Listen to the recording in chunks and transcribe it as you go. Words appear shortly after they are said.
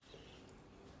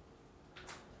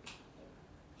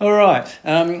All right.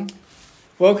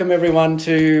 Welcome everyone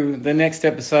to the next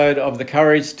episode of the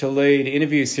Courage to Lead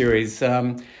interview series.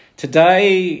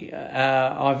 Today,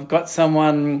 I've got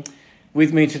someone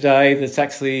with me today that's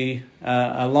actually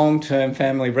a long-term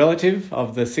family relative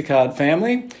of the Sicard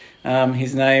family.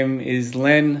 His name is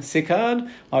Len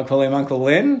Sicard. I call him Uncle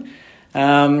Len.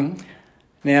 Now,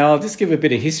 I'll just give a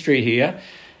bit of history here.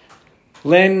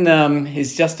 Len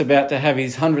is just about to have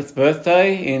his 100th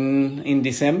birthday in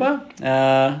December.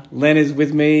 Len is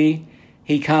with me.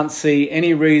 He can't see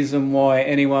any reason why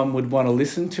anyone would want to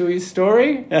listen to his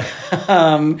story.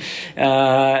 And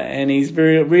he's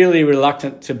really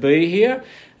reluctant to be here.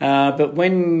 But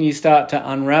when you start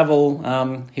to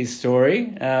unravel his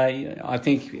story, I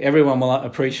think everyone will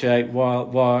appreciate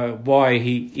why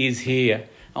he is here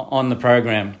on the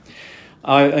program.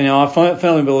 I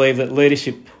firmly believe that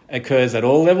leadership occurs at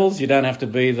all levels. You don't have to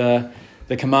be the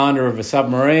commander of a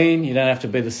submarine. You don't have to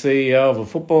be the CEO of a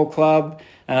football club.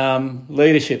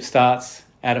 Leadership starts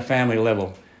at a family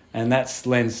level, and that's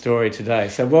Len's story today.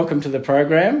 So welcome to the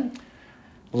program,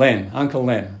 Len, Uncle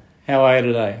Len. How are you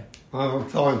today? I'm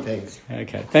fine, thanks.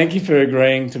 Okay, thank you for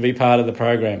agreeing to be part of the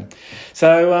program.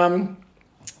 So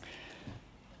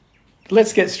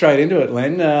let's get straight into it,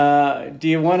 Len. Do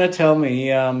you want to tell me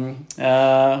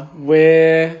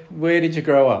where did you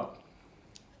grow up?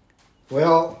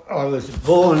 Well, I was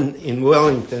born in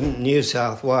Wellington, New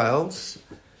South Wales,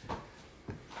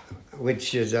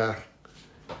 which is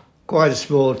quite a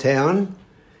small town.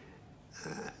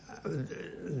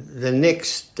 The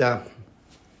next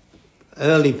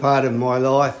early part of my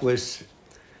life was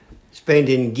spent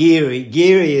in Geary.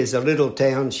 Geary is a little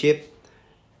township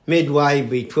midway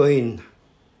between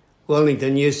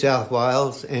Wellington, New South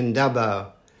Wales and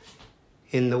Dubbo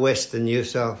in the western New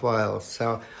South Wales.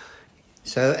 So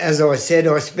as I said,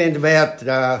 I spent about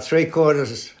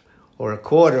three-quarters or a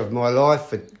quarter of my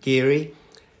life at Geary.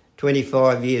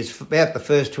 25 years, about the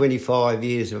first 25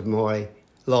 years of my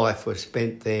life was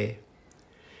spent there.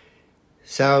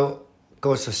 So, of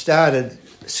course, I started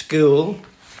school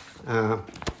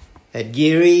at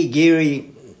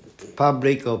Geary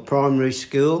Public or Primary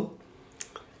School.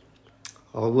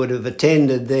 I would have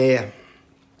attended there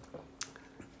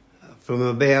from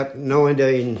about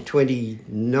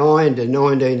 1929 to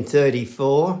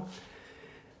 1934.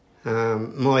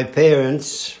 My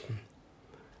parents,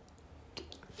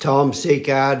 Tom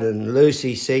Sicard and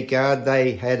Lucy Sicard,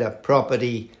 they had a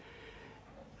property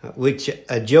which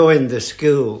adjoined the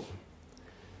school.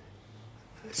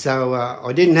 So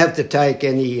I didn't have to take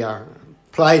any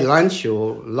play lunch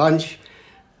or lunch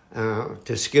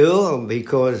to school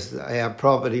because our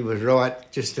property was right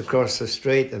just across the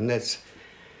street, and that's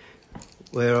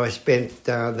where I spent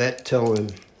that time.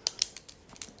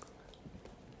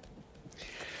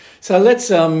 So let's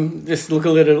just look a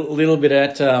little bit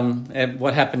at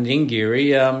what happened in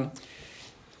Geary.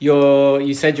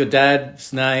 You said your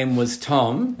dad's name was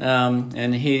Tom,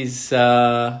 and his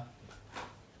dad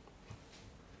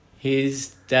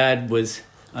was,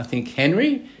 I think,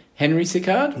 Henry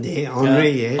Sicard. Yeah, Henry,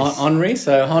 yes. Henry.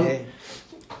 So yeah.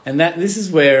 And this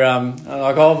is where like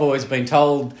I've always been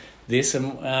told this,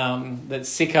 and that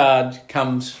Sicard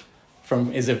comes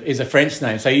from is a French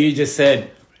name. So you just said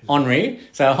Henri.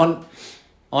 So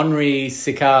Henri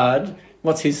Sicard,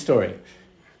 what's his story?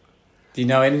 Do you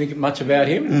know anything much about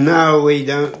him? No, we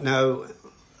don't know.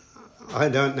 I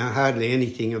don't know hardly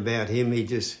anything about him. He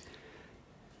just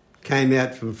came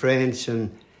out from France,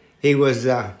 and he was,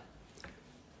 I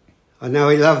know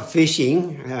he loved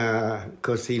fishing,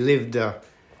 because he lived at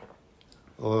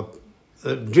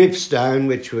Dripstone,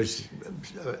 which was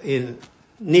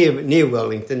near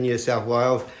Wellington, New South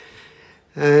Wales.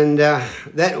 And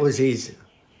that was his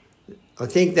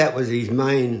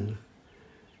main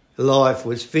life,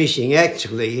 was fishing.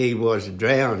 Actually, he was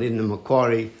drowned in the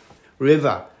Macquarie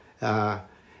River,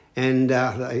 and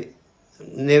they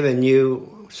never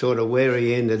knew sort of where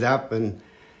he ended up. And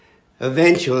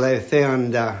eventually they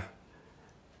found down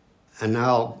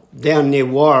near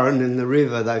Warren in the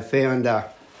river, they found the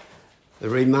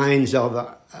remains of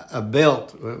a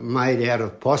belt made out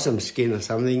of possum skin or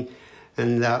something.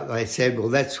 And they said, well,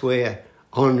 that's where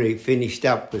Henri finished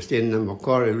up, was in the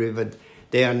Macquarie River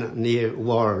down near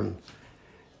Warren.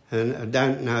 And I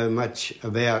don't know much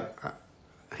about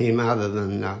him other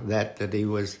than that he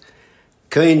was a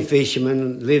keen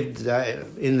fisherman, lived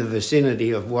in the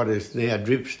vicinity of what is now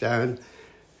Dripstone.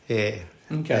 Yeah,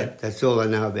 okay. That's all I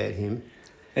know about him.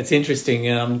 It's interesting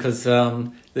because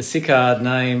the Sicard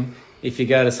name, if you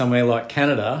go to somewhere like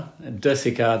Canada, de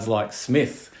Sicard's like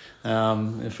Smith.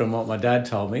 From what my dad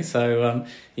told me, so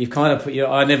you've kind of put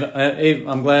your.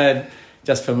 I'm glad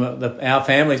just from our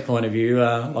family's point of view,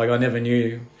 like I never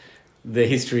knew the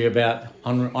history about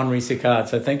Henri Sicard.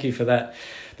 So thank you for that.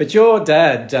 But your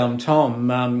dad,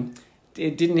 Tom,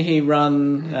 didn't he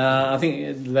run, I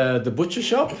think, the butcher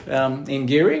shop in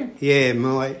Geary? Yeah,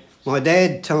 my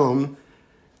dad, Tom,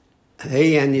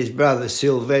 he and his brother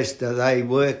Sylvester, they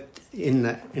worked in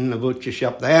the butcher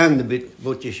shop. They owned the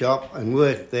butcher shop and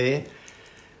worked there.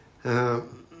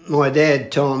 My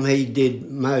dad, Tom, he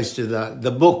did most of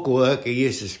the book work. He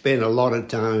used to spend a lot of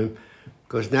time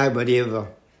because nobody ever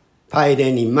paid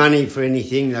any money for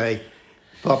anything.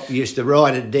 Pop used to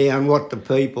write it down, what the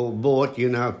people bought,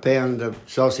 a pound of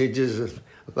sausages, a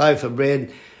loaf of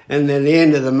bread, and then at the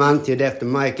end of the month you'd have to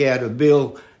make out a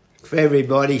bill for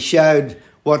everybody, showed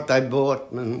what they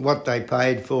bought and what they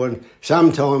paid for, and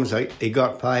sometimes he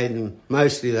got paid and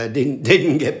mostly they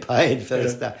didn't get paid for the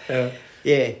stuff.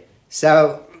 Yeah.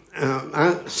 So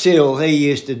Sil, he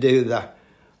used to do the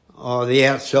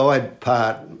outside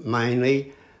part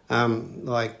mainly,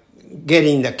 like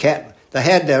getting the cat. They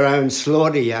had their own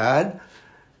slaughter yard,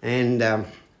 and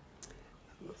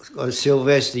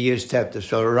Sylvester used to have to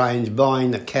sort of arrange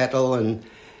buying the cattle, and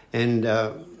then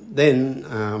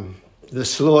the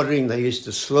slaughtering. They used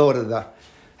to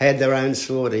had their own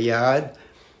slaughter yard,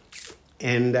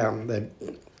 and they'd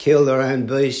kill their own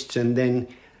beasts and then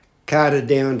cart it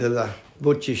down to the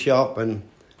butcher shop and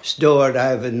store it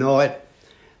overnight.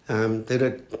 And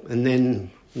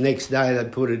then next day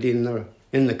they'd put it in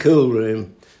the cool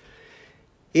room.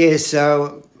 Yeah,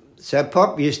 so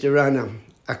Pop used to run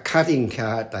a cutting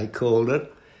cart, they called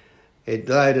it. It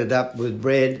loaded up with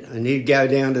bread, and he'd go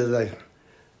down to the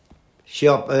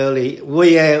shop early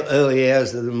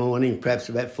hours of the morning, perhaps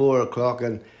about 4 o'clock,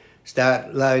 and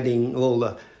start loading all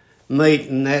the meat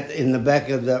and that in the back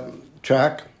of the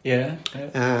truck. Yeah.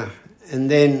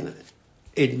 And then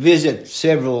he'd visit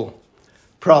several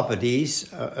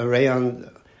properties around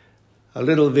a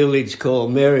little village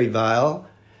called Maryvale,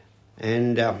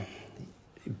 and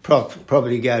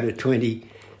probably go to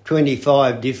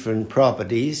 25 different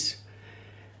properties.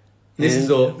 This is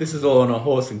all on a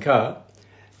horse and cart?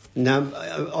 No,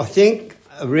 I think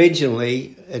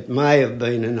originally it may have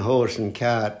been in a horse and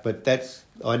cart, but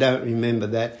I don't remember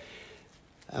that.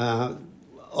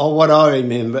 What I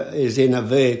remember is in a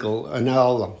vehicle, an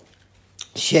old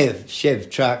Chev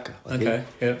truck. I think.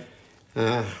 Yeah.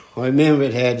 I remember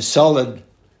it had solid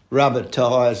rubber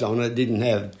tyres on it, didn't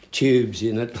have tubes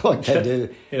in it like they do.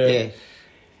 Yeah.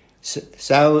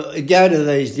 So you'd go to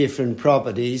these different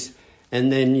properties, and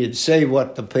then you'd see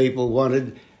what the people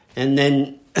wanted, and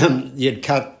then you'd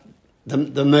cut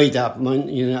the meat up.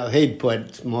 He'd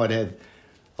might have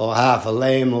half a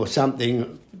lamb or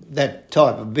something, that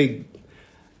type of big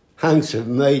hunks of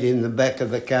meat in the back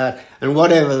of the cart, and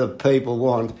whatever the people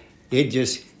want, you'd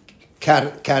just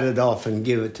cut it off and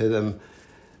give it to them.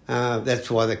 That's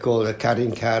why they call it a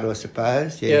cutting cart, I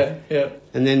suppose. Yeah.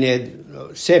 And then you had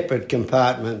a separate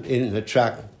compartment in the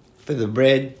truck for the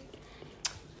bread.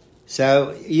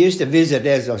 So you used to visit,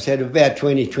 as I said, about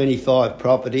 25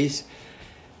 properties,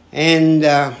 and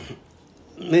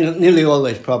nearly all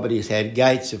these properties had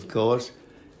gates, of course.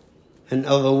 And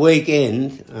of a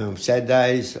weekend,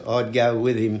 Saturdays, I'd go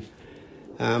with him,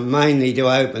 mainly to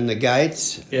open the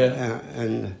gates. Yeah.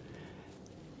 And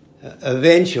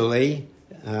eventually,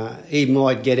 he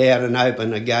might get out and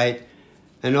open a gate,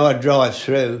 and I'd drive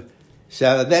through.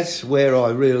 So that's where I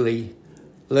really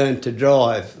learned to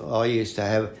drive. I used to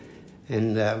have,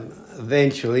 and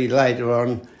eventually later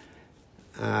on,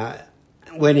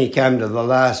 when he came to the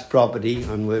last property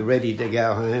and we're ready to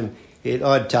go home,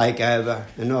 I'd take over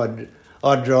and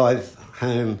I'd drive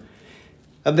home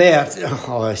about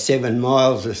 7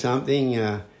 miles or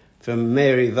something from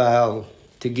Maryvale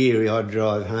to Geary. I'd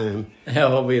drive home.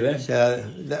 How old were you then? So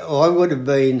I would have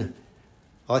been,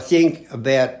 I think,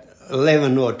 about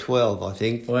 11 or 12, I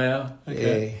think. Wow.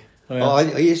 Okay. Yeah. Wow.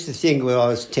 I used to think when I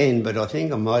was 10, but I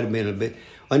think I might have been a bit.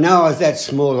 I know I was that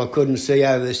small I couldn't see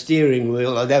over the steering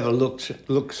wheel. I'd have a look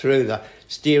through the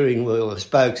steering wheel, the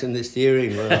spokes in the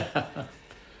steering wheel.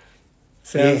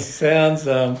 Sounds.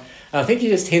 I think you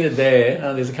just hinted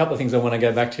there. There's a couple of things I want to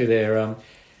go back to there.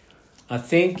 I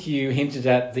think you hinted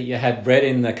at that you had bread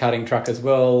in the cutting truck as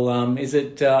well. Is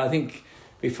it? I think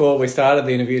before we started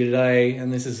the interview today,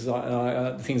 and this is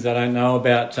things I don't know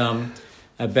about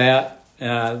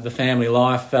the family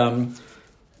life.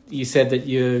 You said that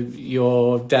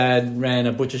your dad ran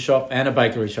a butcher shop and a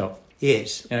bakery shop.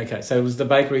 Yes. Okay, so it was the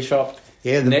bakery shop.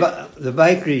 Yeah, the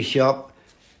bakery shop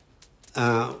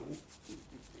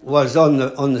was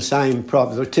on the same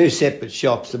property. There were two separate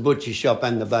shops, the butcher shop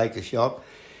and the baker shop.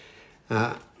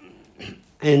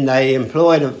 and they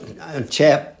employed a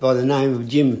chap by the name of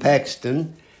Jim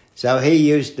Paxton, so he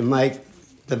used to make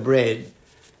the bread.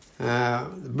 The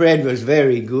bread was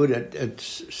very good.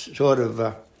 It's sort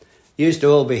of used to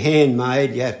all be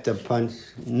handmade. You have to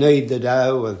knead the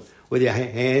dough with your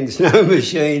hands, no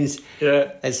machines,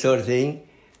 that sort of thing.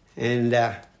 And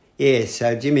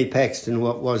so Jimmy Paxton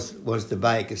was the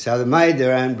baker. So they made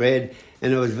their own bread,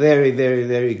 and it was very, very,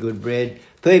 very good bread.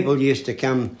 People used to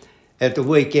come at the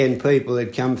weekend. People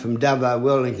had come from Dubbo,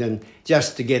 Wellington,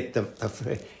 just to get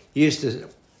used to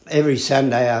every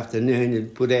Sunday afternoon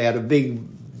you'd put out a big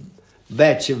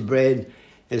batch of bread.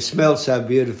 It smelled so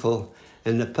beautiful,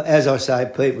 and as I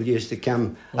say, people used to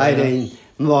come 18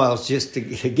 miles just to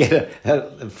get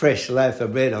a fresh loaf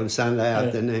of bread on Sunday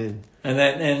afternoon. And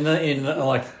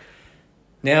like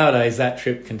nowadays, that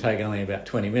trip can take only about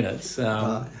 20 minutes.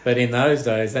 But in those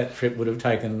days, that trip would have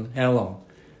taken how long?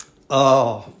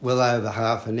 Oh, well over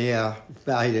half an hour.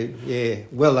 Yeah,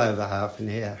 well over half an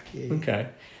hour. Yeah. Okay.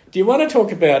 Do you want to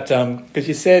talk about, because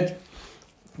you said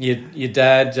your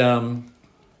dad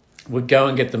would go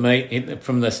and get the meat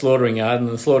from the slaughtering yard, and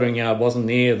the slaughtering yard wasn't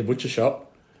near the butcher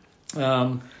shop.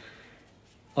 Like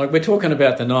we're talking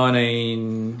about the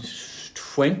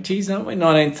 1920s, aren't we?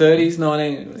 1930s,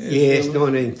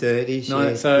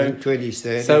 1930s. So 20s,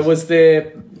 30s. So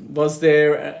was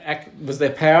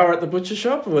there power at the butcher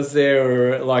shop? Or was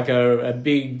there like a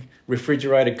big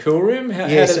refrigerated cool room?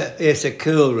 Yes, a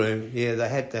cool room. Yeah, they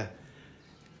had to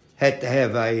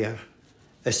have a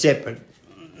separate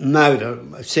motor,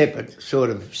 a separate sort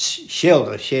of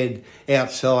shelter shed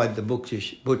outside the butcher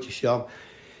shop,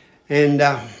 and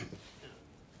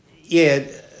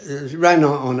it was run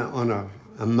on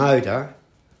a motor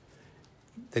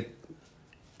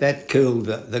that cooled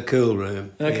the cool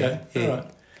room. Okay, all right.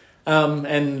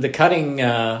 And the cutting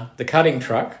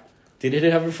truck, did it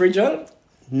have a fridge on it?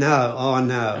 No,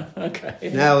 no. Okay.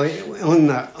 No,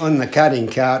 on the cutting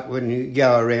cart when you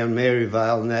go around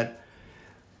Maryvale and that,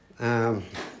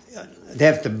 they'd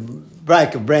have to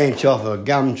break a branch off a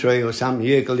gum tree or some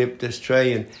eucalyptus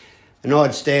tree, and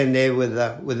I'd stand there with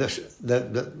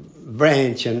the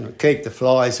branch and keep the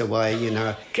flies away. You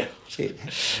know,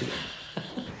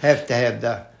 have to have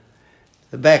the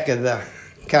back of the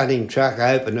cutting truck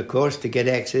open, of course, to get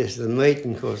access to the meat,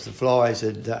 and of course the flies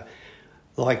would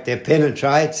like to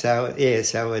penetrate. So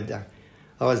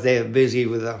I was there busy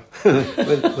with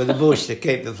with the bush to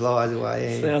keep the flies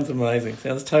away. Yeah. Sounds amazing.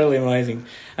 Sounds totally amazing.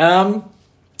 So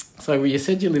you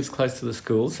said you lived close to the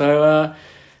school. So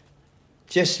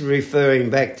just referring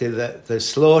back to the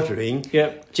slaughtering.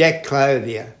 Yep. Jack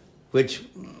Clothier, which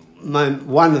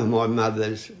one of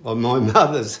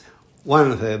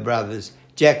her brothers,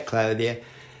 Jack Clothier,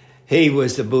 he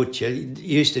was the butcher. He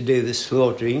used to do the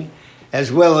slaughtering, as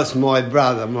well as my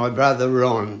brother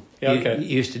Ron. Okay.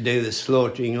 Used to do the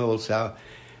slaughtering also,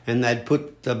 and they'd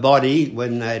put the body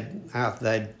after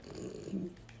they'd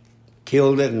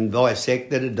killed it and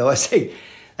dissected it.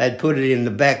 They'd put it in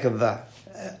the back of a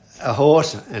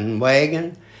horse and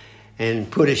wagon,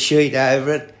 and put a sheet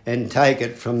over it, and take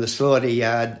it from the slaughter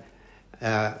yard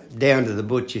down to the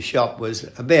butcher shop. Was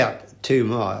about 2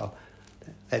 mile.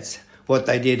 That's what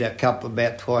they did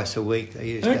about twice a week.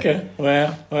 They used to.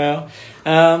 Wow.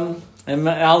 And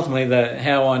ultimately,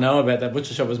 how I know about that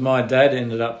butcher shop was my dad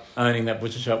ended up owning that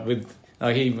butcher shop with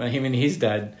him and his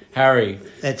dad, Harry.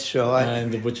 That's right.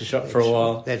 Owned the butcher shop for a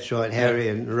while. That's right, Harry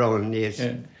and Ron, yes.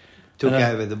 Yeah. Took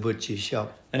over the butcher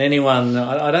shop. And anyone,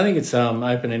 I don't think it's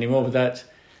open anymore, but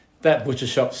that butcher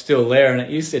shop's still there, and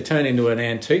it used to turn into an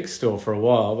antique store for a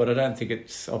while, but I don't think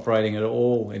it's operating at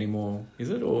all anymore, is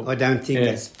it? Or I don't think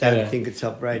think it's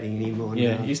operating anymore.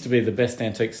 Yeah, no. It used to be the best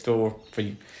antique store for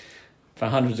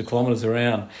hundreds of kilometres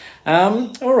around.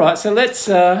 All right, so let's.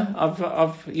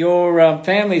 Your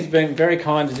family's been very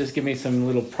kind to just give me some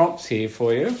little prompts here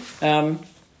for you.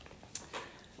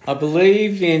 I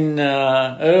believe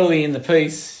early in the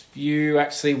piece, you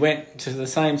actually went to the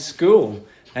same school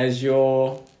as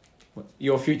your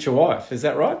future wife. Is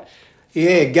that right?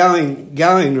 Yeah,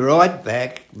 going right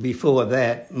back before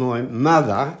that, my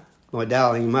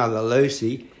darling mother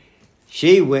Lucy,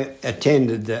 she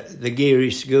attended the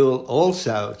Geary School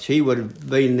also. She would have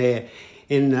been there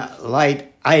in the late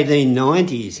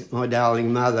 1890s. My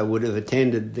darling mother would have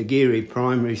attended the Geary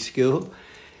Primary School,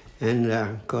 and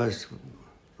of course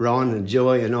Ron and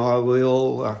Joy and we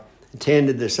all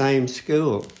attended the same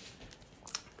school.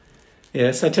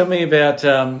 Yeah, so tell me about,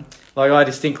 I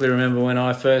distinctly remember when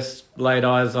I first laid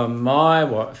eyes on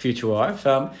my future wife.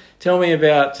 Tell me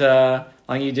about,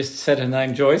 you just said her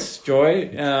name, Joy,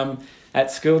 at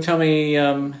school. Tell me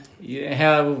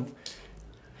how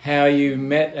how you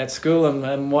met at school and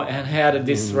how did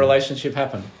this relationship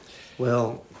happen?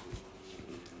 Well,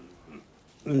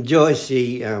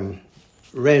 Joycey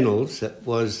Reynolds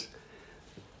was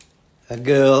a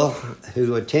girl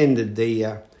who attended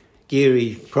the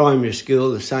Geary Primary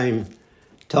School the same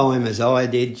time as I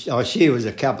did. Oh, she was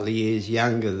a couple of years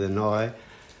younger than I.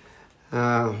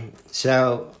 I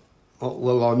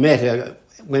met her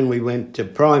when we went to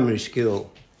primary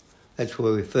school. That's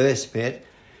where we first met.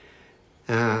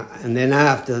 And then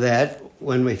after that,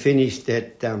 when we finished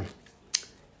at the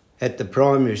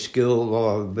primary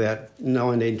school, about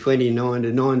 1929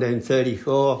 to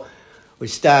 1934, we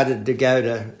started to go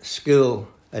to school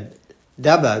at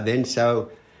Dubbo then, so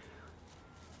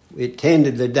we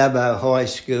attended the Dubbo High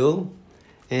School,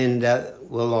 and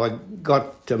I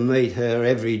got to meet her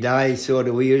every day.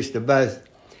 We used to both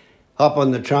hop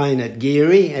on the train at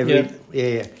Geary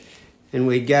and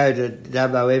we'd go to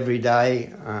Dubbo every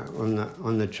day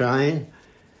on the train,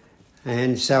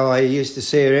 and so I used to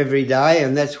see her every day,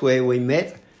 and that's where we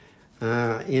met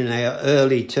in our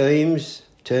early teens.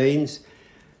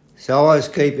 So I was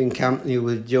keeping company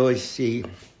with Joycey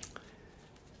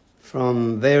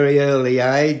from very early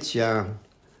age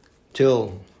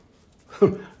till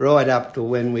right up to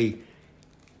when we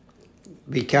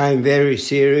became very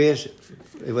serious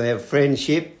with our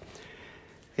friendship,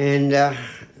 and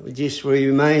we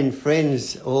remained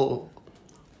friends all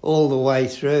the way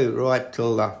through, right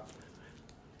till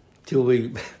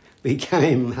we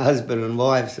became husband and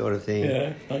wife sort of thing.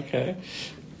 Yeah, okay.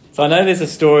 So I know there's a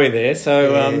story there,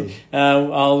 so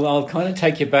I'll kind of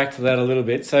take you back to that a little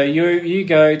bit. So you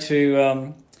go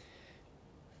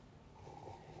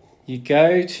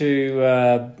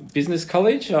to business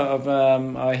college,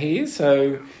 I hear.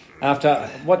 So after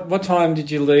what time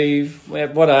did you leave?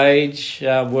 At what age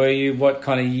were you? What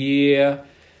kind of year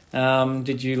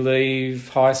did you leave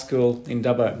high school in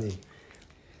Dubbo? Yeah.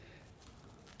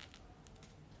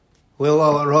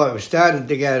 Well, we started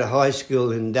to go to high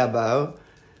school in Dubbo,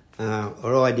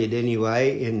 or I did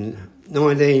anyway, in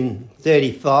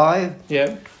 1935.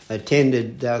 Yeah.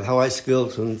 Attended high school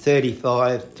from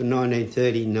 35 to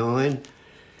 1939.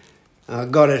 I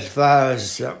got as far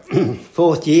as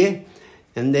fourth year,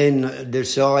 and then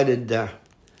decided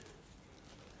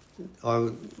I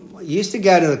used to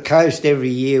go to the coast every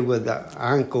year with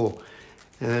Uncle,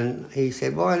 and he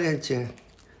said, "Why don't you?"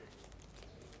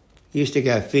 Used to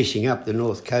go fishing up the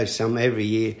north coast every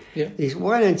year. Yeah. He said,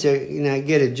 "Why don't you,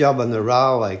 get a job on the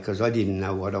railway?" Because I didn't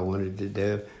know what I wanted to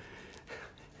do.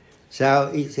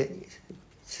 So he said,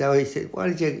 "Why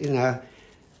don't you,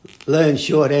 learn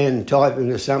shorthand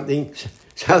typing or something?"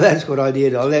 So that's what I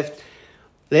did. I left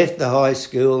the high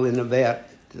school in about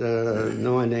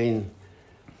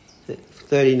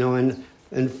 1939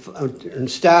 and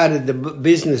started the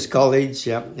business college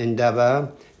in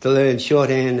Dubbo to learn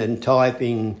shorthand and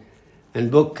typing and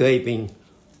bookkeeping.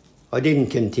 I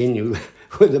didn't continue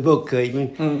with the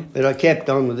bookkeeping, but I kept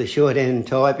on with the shorthand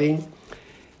typing.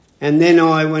 And then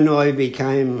when I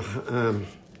became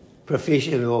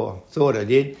proficient, or thought I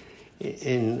did,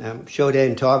 in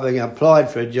shorthand typing, I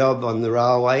applied for a job on the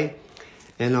railway,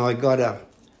 and I got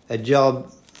a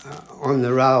job on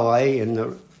the railway in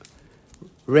the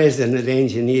resident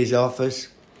engineer's office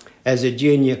as a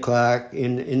junior clerk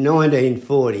in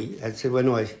 1940. That's when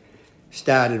I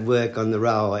started work on the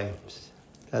railway.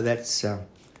 So that's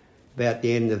about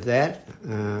the end of that.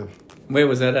 Where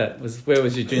was that at? Where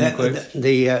was your junior clerk?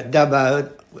 The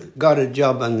Dubbo, got a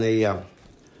job on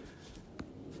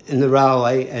in the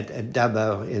railway at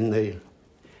Dubbo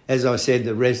as I said,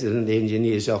 the resident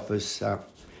engineer's office,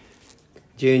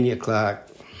 junior clerk.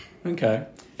 Okay.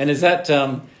 And is that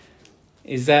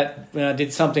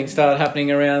did something start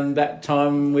happening around that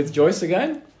time with Joyce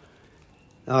again?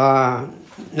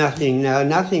 Nothing. I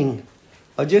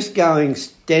was just going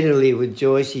steadily with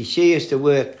Joyce. She used to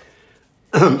work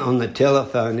on the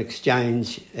telephone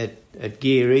exchange at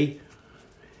Geary,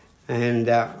 and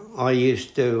I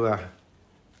used to,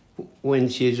 when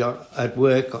she's at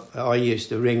work, I used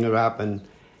to ring her up, and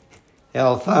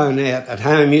our phone out at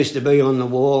home used to be on the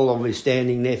wall. I'll be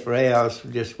standing there for hours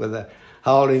just with her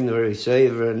holding the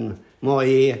receiver in my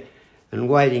ear and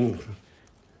waiting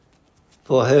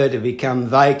for her to become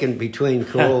vacant between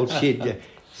calls.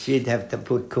 She'd have to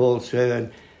put calls through.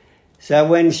 And so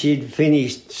when she'd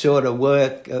finished sort of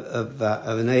work of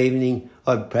an evening,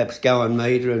 I'd perhaps go and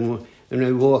meet her and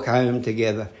we'd walk home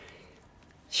together.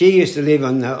 She used to live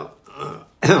on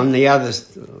the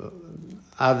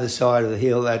other side of the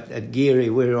hill at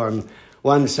Geary. We're on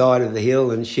one side of the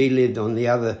hill and she lived on the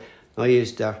other. I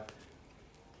used to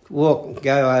go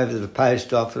over to the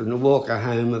post office and walk her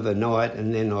home of a night,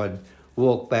 and then I'd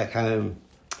walk back home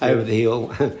over the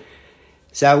hill.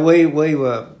 So we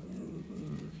were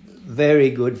very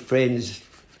good friends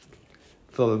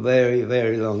for a very,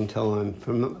 very long time.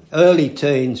 From early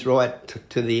teens right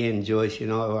to the end, Joyce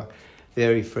and I were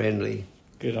very friendly.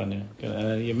 Good on you.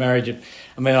 Good. Your marriage.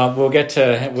 I mean, we'll get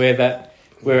to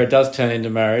where it does turn into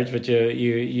marriage, but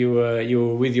you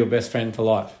were with your best friend for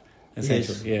life,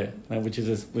 essentially. Yes. Yeah, which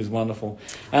was wonderful.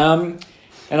 And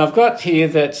I've got here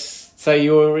that so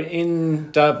you're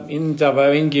in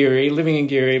Dubbo, in Geary, living in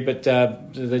Geary, but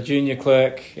the junior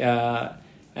clerk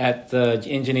at the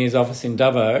engineer's office in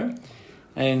Dubbo.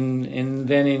 And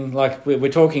then we're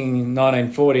talking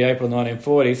 1940, April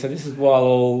 1940, so this is while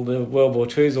all the World War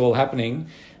II's all happening,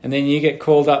 and then you get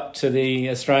called up to the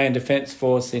Australian Defence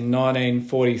Force in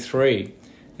 1943,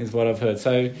 is what I've heard.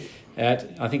 So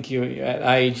I think you're at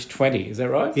age 20, is that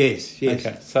right? Yes.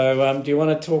 Okay, so do you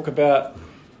want to talk about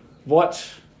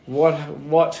what do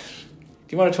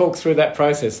you want to talk through that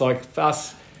process? Like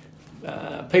us,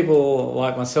 people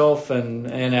like myself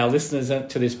and our listeners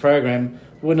to this program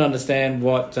wouldn't understand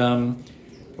what,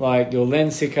 like your Len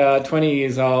Sicard, 20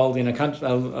 years old in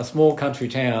a small country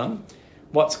town,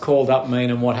 what's called up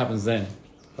mean and what happens then?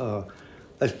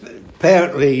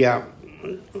 Apparently, it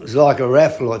was like a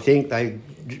raffle, I think.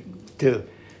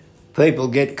 People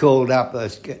get called up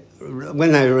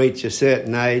when they reach a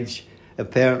certain age.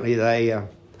 Apparently, they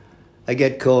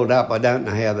get called up. I don't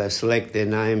know how they select their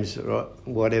names or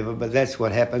whatever, but that's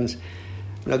what happens.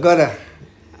 And I got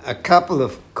a couple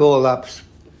of call-ups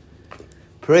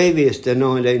previous to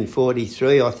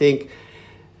 1943, I think,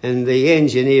 and the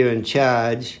engineer in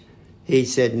charge, he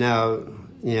said no,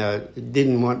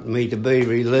 didn't want me to be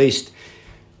released.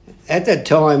 At that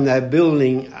time, they were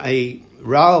building a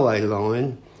railway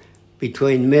line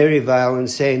between Maryvale and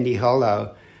Sandy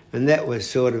Hollow, and that was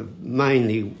sort of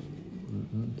mainly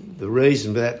the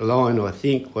reason for that line, I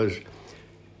think, was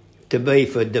to be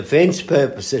for defence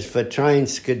purposes, for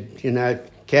trains could,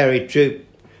 carry troop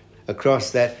across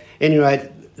that.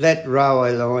 Anyway, that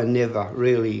railway line never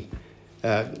really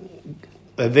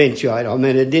eventuated. I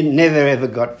mean, it never ever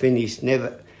got finished,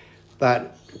 never.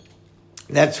 But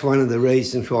that's one of the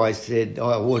reasons why I said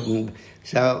I wouldn't.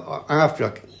 So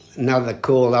after another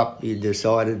call up, you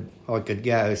decided I could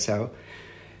go. So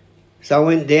I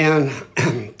went down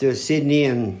to Sydney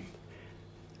and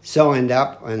signed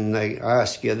up, and they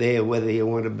ask you there whether you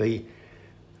want to be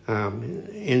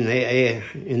in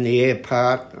the air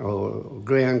part or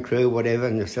ground crew, whatever.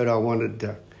 And I said I wanted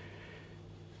to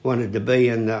be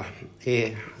in the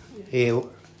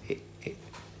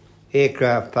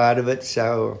aircraft part of it.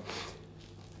 So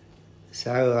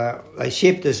they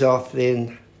shipped us off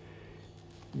then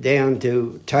down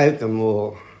to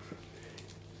Tokemore,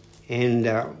 and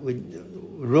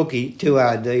rookie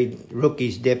 2RD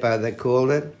Rookies Depot they called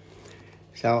it.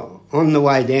 So on the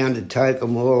way down to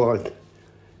Tokemore,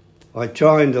 I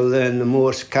tried to learn the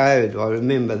Morse code. I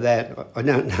remember that. I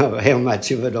don't know how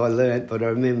much of it I learnt, but I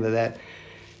remember that.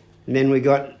 And then we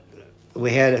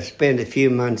had to spend a few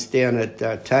months down at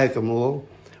Tokemore,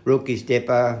 Rookies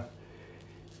Depot.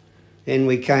 Then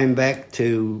we came back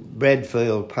to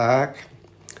Bradfield Park,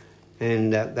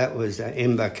 and that was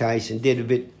embarkation. Did a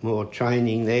bit more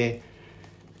training there.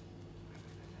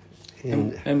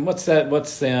 And what's that?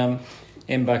 What's the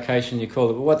embarkation you call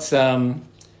it?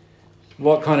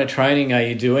 What kind of training are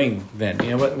you doing then?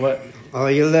 What? Oh,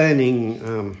 you're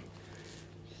learning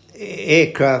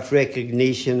aircraft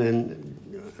recognition and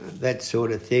that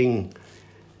sort of thing.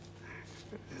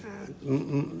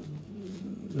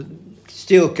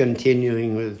 Still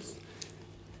continuing with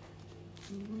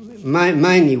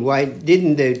mainly weight.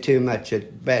 Didn't do too much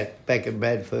at back at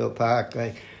Bradfield Park.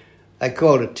 They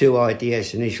called it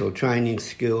 2ITS Initial Training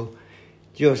School.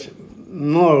 Just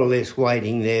more or less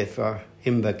waiting there for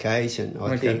embarkation,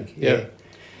 I think. Yeah.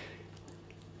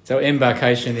 So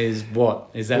embarkation is what?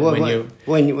 Is that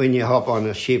when you hop on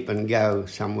a ship and go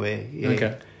somewhere? Yeah.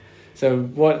 Okay. So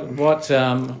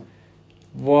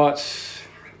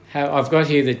how I've got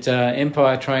here that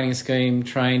Empire Training Scheme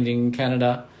trained in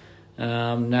Canada,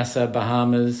 NASA,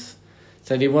 Bahamas.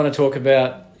 So do you want to talk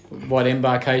about what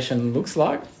embarkation looks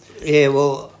like? Yeah.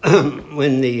 Well,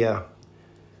 when the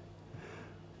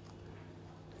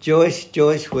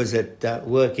Joyce was at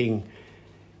working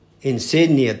in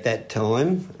Sydney at that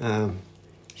time.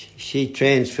 She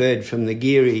transferred from the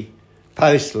Geary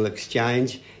Postal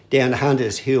Exchange down to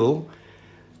Hunters Hill,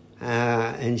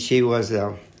 and she was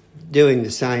doing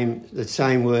the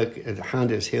same work at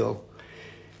Hunters Hill.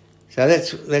 So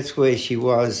that's where she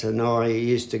was, and I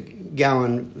used to go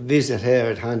and visit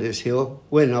her at Hunters Hill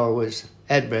when I was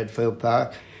at Bradfield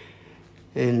Park,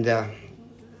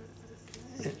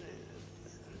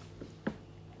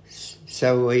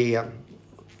 so we,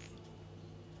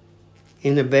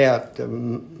 in about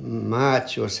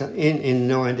March or so, in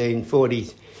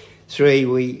 1943,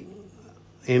 we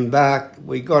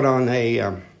got on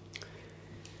a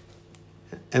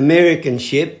American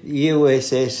ship,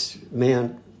 USS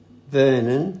Mount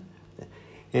Vernon,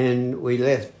 and we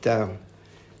left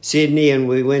Sydney and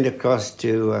we went across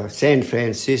to San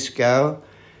Francisco,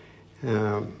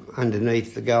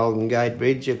 underneath the Golden Gate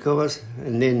Bridge, of course,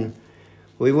 and then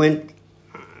we went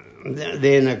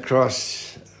then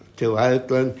across to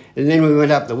Oakland, and then we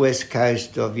went up the west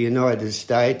coast of the United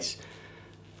States,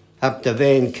 up to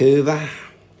Vancouver,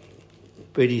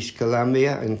 British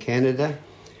Columbia and Canada.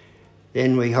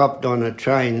 Then we hopped on a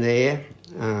train there.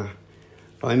 I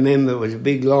remember it was a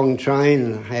big long train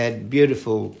and had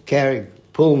beautiful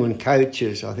Pullman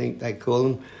coaches, I think they call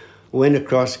them. Went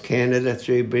across Canada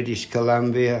through British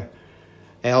Columbia,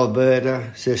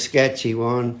 Alberta,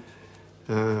 Saskatchewan,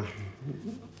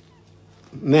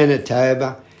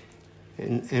 Manitoba,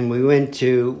 and we went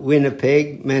to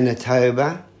Winnipeg,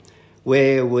 Manitoba,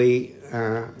 where we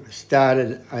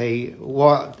started a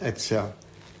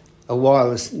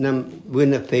wireless,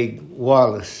 Winnipeg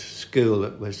Wireless School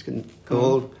it was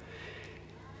called.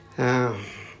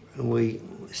 We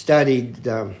studied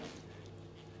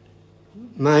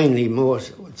mainly Morse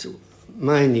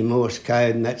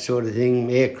code and that sort of thing,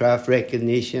 aircraft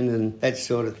recognition and that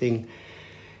sort of thing.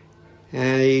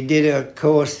 And he did a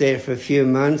course there for a few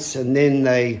months, and then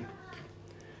they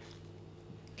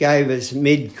gave us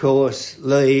mid-course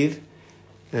leave,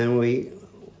 and we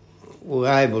were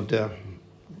able to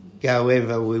go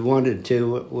wherever we wanted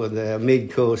to with our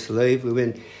mid-course leave. We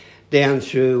went down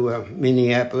through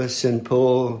Minneapolis, St.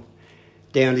 Paul,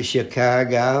 down to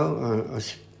Chicago. I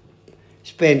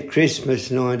spent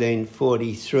Christmas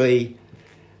 1943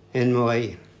 and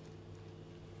my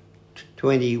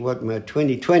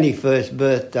 21st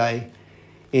birthday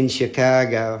in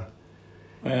Chicago.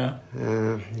 Wow.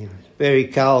 Very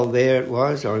cold there it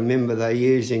was. I remember they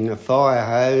using a fire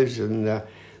hose and the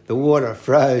water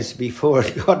froze before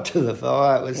it got to the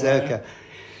fire. It was okay.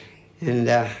 And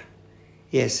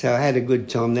yes, so I had a good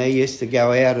time there. Used to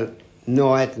go out at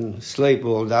night and sleep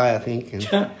all day, I think. And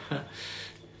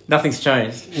nothing's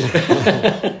changed.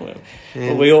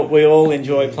 Well, we all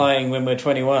enjoy playing when we're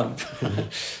 21.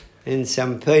 And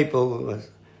some people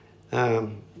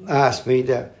asked me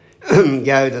to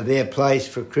go to their place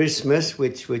for Christmas,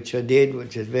 which I did,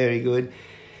 which is very good.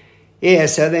 Yeah,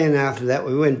 so then after that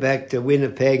we went back to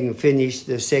Winnipeg and finished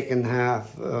the second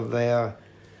half of our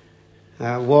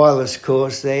wireless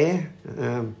course there.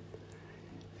 And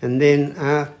then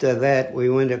after that we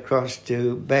went across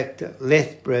back to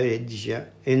Lethbridge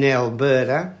in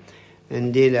Alberta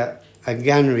and did a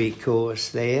gunnery course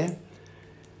there.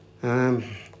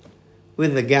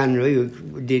 With the gunnery,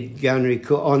 we did gunnery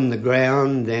on the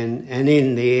ground and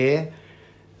in the air.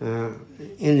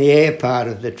 In the air part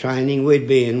of the training, we'd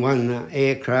be in one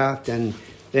aircraft and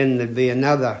then there'd be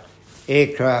another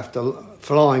aircraft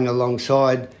flying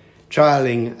alongside,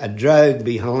 trailing a drogue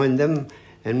behind them,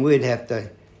 and we'd have to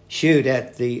shoot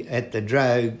at the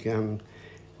drogue.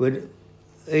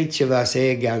 Each of us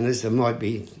air gunners, there might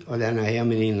be, I don't know how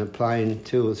many in the plane,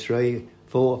 2 or 3,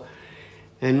 4,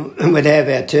 and we'd have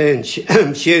our turn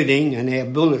shooting, and our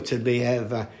bullets would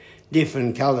have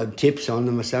different coloured tips on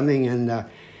them or something. And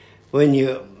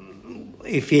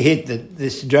if you hit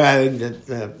this drogue that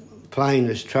the plane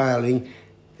was trailing,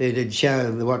 it'd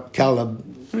show what coloured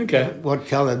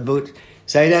bullet.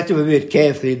 So you'd have to be a bit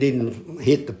careful you didn't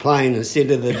hit the plane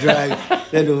instead of the drogue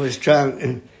that it was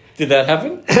trailing. Did that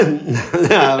happen?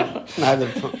 No.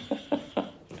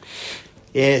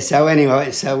 Yeah. So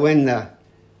anyway, when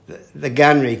the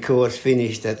gunnery course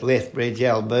finished at Lethbridge,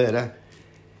 Alberta,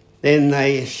 then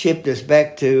they shipped us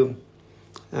back to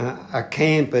a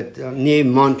camp near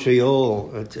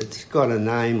Montreal. It's got a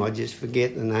name, I just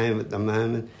forget the name at the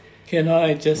moment. Can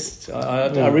I just...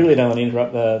 I really don't want to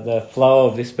interrupt the flow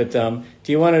of this, but do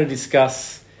you want to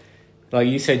discuss... Like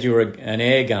you said you were an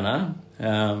air gunner,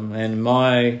 and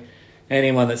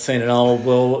anyone that's seen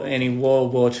any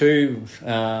World War II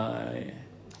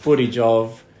footage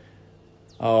of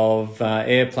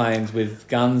airplanes with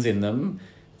guns in them,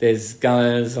 there's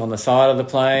gunners on the side of the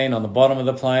plane, on the bottom of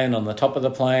the plane, on the top of the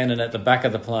plane, and at the back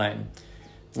of the plane.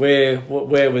 Where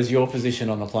was your position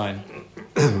on the plane?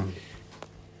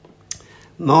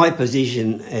 My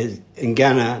position as a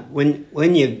gunner,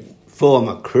 when you form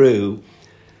a crew,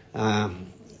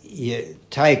 you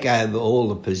take over all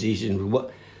the positions.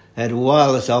 Had a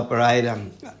wireless operator,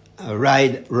 a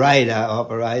radar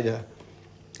operator,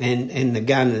 and the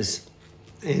gunners,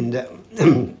 and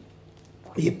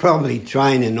you probably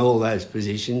train in all those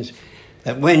positions.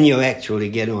 that when you actually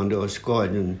get onto a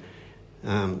squadron,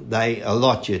 they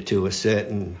allot you to a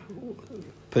certain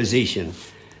position.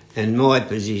 And my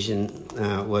position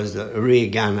was a rear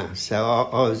gunner. So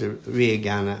I was a rear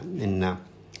gunner in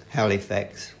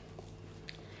Halifax.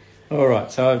 All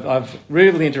right, so I've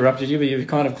rudely interrupted you, but you've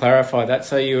kind of clarified that.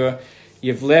 So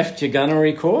you've left your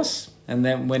gunnery course, and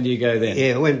then when do you go then?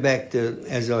 Yeah, I went back to,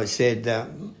 as I said,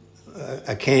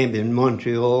 a camp in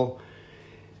Montreal,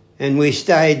 and we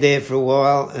stayed there for a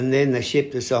while, and then they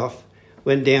shipped us off,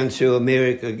 went down through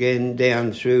America again,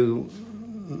 down through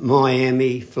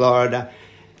Miami, Florida,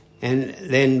 and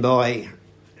then by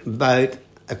boat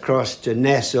across to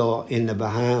Nassau in the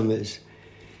Bahamas.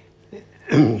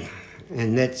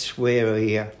 And that's where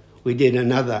we did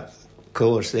another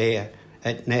course there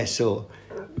at Nassau,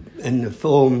 and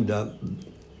formed a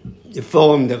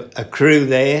crew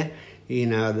there. You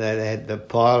know, they had the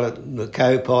pilot, the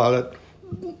co-pilot,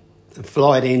 the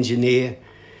flight engineer,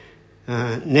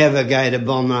 navigator,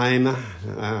 bomber aimer,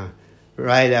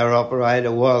 radar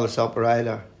operator, wireless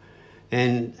operator,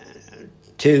 and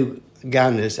 2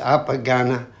 gunners, upper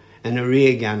gunner and a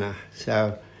rear gunner.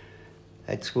 So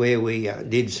that's where we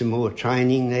did some more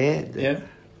training there. Yeah.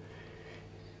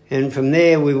 And from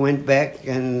there we went back,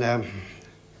 and I'm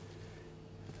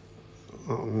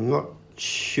not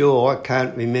sure, I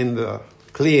can't remember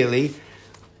clearly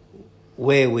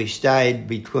where we stayed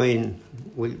between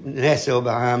Nassau,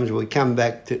 Bahamas. We come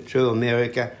back through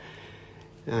America,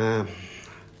 and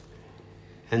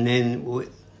then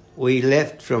we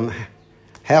left from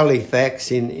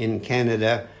Halifax in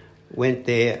Canada, went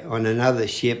there on another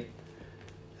ship.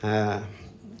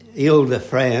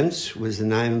 Ile-de-France was the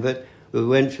name of it. We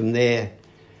went from there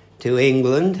to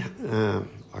England.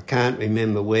 I can't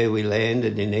remember where we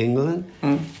landed in England.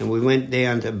 And we went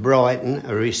down to Brighton,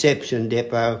 a reception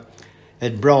depot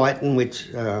at Brighton, which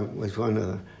was one of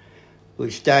the...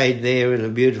 We stayed there in a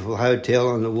beautiful hotel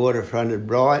on the waterfront at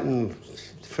Brighton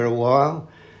for a while.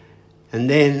 And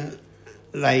then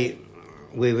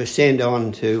we were sent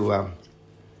on to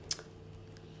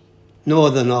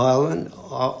Northern Ireland,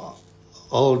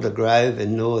 Aldergrove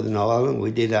in Northern Ireland.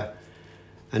 We did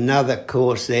another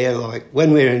course there. Like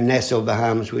when we were in Nassau,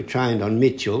 Bahamas, we trained on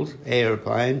Mitchell's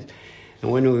aeroplanes,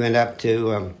 and when we went up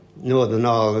to Northern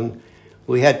Ireland,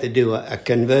 we had to do a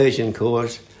conversion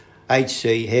course,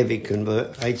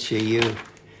 HCU,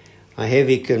 a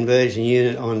heavy conversion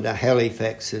unit on the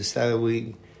Halifaxes. So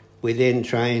we then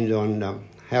trained on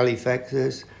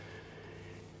Halifaxes,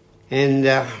 and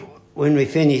when we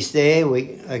finished there,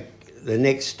 the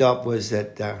next stop was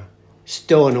at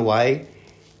Stornoway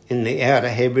in the Outer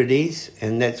Hebrides,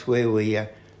 and that's where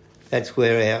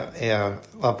our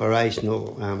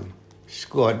operational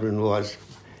squadron was.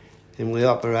 And we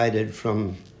operated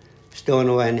from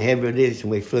Stornoway and Hebrides, and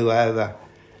we flew over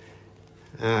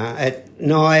at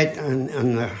night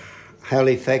on the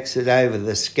Halifaxes over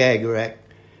the Skagerrak,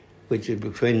 which is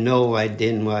between Norway,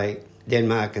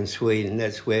 Denmark and Sweden.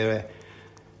 That's where...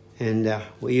 And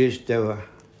we used to...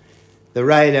 the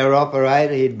radar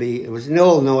operator, it was an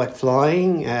all-night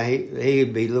flying.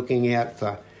 He'd be looking out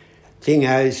for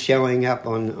thingos showing up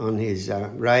on his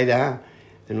radar.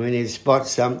 And when he'd spot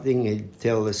something, he'd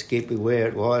tell the skipper where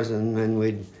it was, and then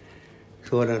we'd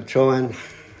sort of try and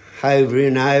hover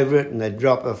in over it, and they'd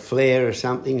drop a flare or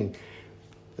something.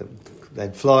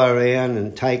 They'd fly around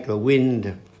and take a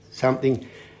wind, something,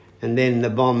 and then the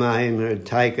bomb aimer would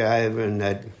take over, and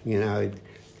he'd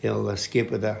tell the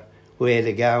skipper where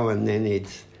to go, and then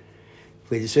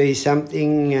we'd see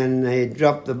something and they'd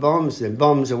drop the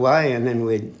bombs away, and then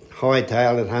we'd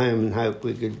hightail it home and hope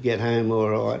we could get home all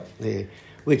right there,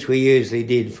 which we usually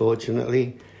did,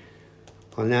 fortunately.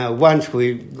 I know once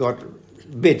we got a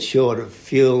bit short of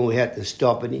fuel, we had to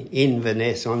stop in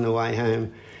Inverness on the way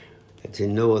home. It's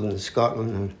in northern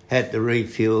Scotland, and had to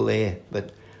refuel there.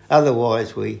 But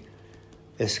otherwise we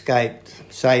escaped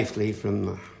safely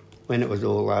from when it was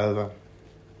all over.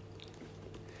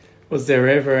 Was there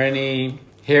ever any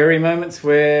hairy moments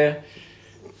where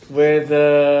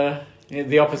the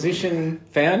opposition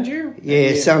found you?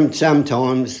 Yeah,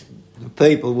 sometimes the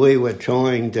people we were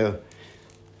trying to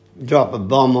drop a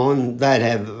bomb on, they'd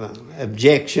have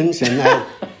objections, and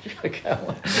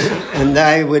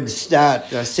they would start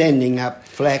sending up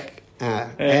flak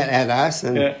at us,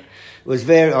 and it was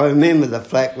very. I remember the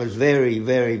flak was very,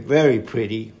 very, very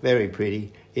pretty, very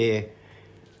pretty. Yeah,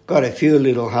 got a few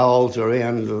little holes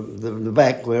around the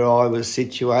back where I was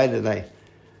situated. They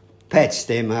patched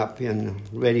them up and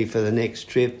ready for the next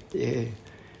trip. Yeah.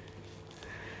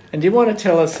 And do you want to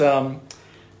tell us,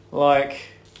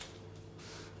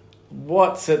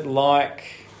 what's it like?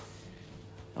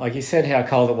 like you said how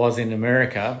cold it was in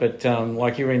America, but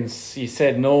like you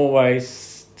said Norway,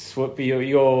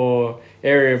 your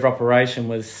area of operation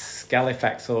was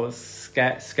Halifax or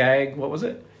Skag, what was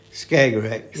it?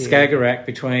 Skagerrak. Yeah. Skagerrak,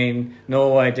 between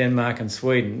Norway, Denmark and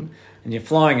Sweden, and you're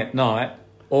flying at night,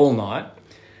 all night.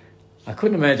 I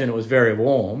couldn't imagine it was very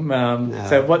warm. No.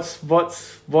 So what's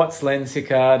Len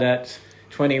Sicard at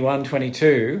 21,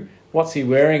 22? What's he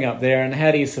wearing up there, and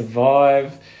how do you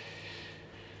survive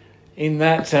in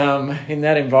that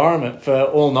environment for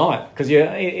all night? Because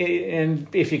and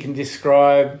if you can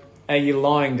describe, are you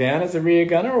lying down as a rear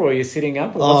gunner, or are you sitting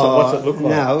up? Or what's it look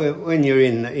like? No, when you're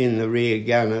in the rear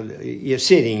gunner, you're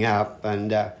sitting up,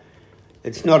 and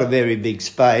it's not a very big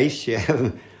space.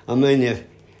 I mean,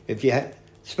 if you're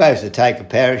supposed to take a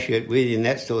parachute with you and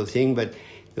that sort of thing, but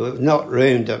there was not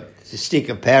room to stick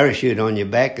a parachute on your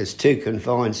back. It's too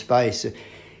confined space.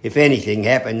 If anything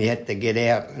happened, you had to get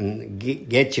out and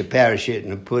get your parachute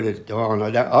and put it on.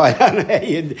 I don't know how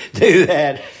you do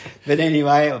that. But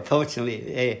anyway,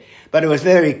 unfortunately, yeah. But it was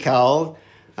very cold.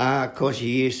 Of course, you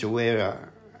used to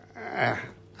wear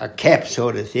a cap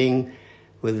sort of thing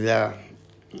with, I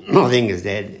think it's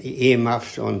that,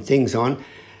 earmuffs on, things on.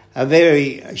 A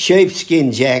very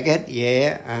sheepskin jacket,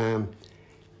 yeah.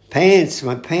 Pants,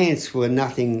 my pants were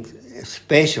nothing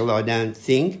special, I don't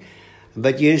think,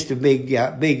 but used a big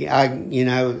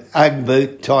Ugg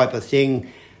boot type of thing,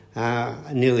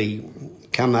 nearly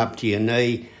come up to your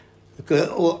knee.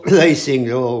 These things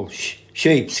are all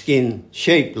sheepskin,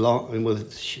 lined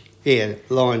with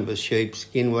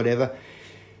sheepskin, whatever.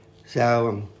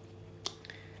 So,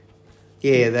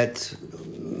 that's...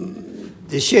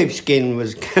 The sheepskin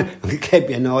was kept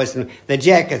you nice, and the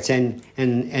jackets and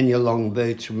your long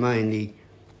boots were mainly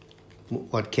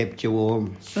what kept you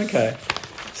warm. Okay,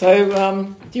 so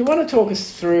do you want to talk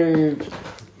us through,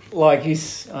 like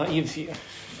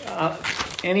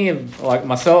any of, like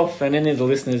myself and any of the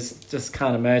listeners just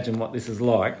can't imagine what this is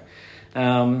like.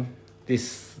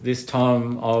 This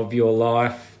time of your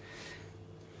life.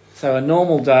 So a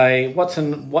normal day. Let's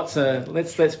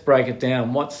break it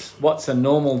down. What's a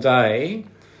normal day?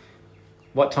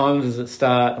 What time does it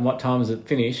start and what time does it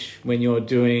finish when you're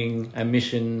doing a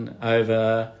mission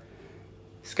over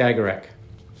Skagerrak?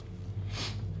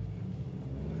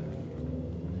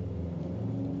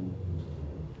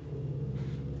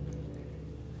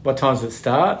 What time does it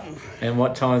start and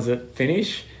what time does it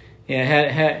finish?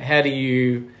 How do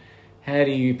you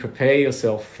prepare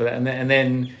yourself for that, and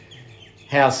then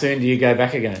how soon do you go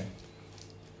back again?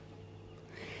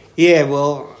 Yeah,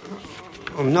 well,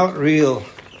 I'm not real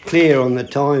clear on the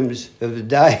times of the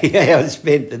day, how I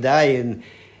spent the day in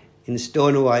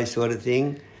Stornoway sort of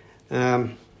thing.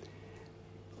 To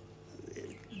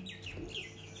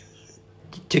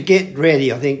get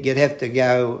ready, I think you'd have to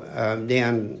go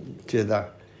down to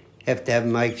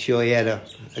make sure you had a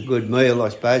good meal, I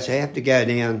suppose. So you have to go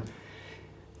down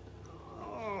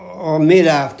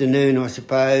mid-afternoon, I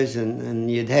suppose, and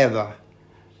you'd have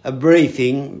a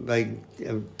briefing. They'd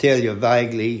tell you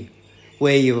vaguely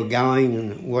where you were going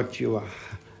and what you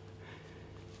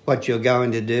were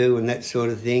going to do and that sort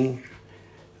of thing.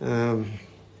 Times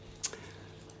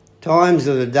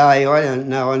of the day, I don't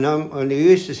know. I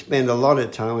used to spend a lot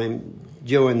of time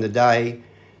during the day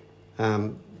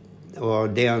or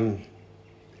down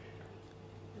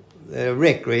the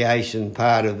recreation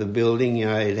part of the building. You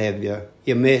know, you'd have your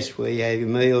mess where you have your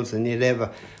meals, and you'd have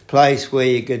a place where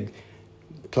you could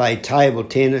play table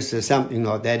tennis or something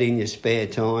like that in your spare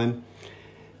time.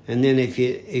 And then if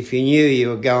you knew you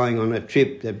were going on a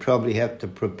trip, they'd probably have to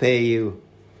prepare you,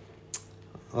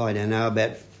 I don't know,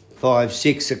 about 5,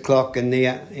 6 o'clock in the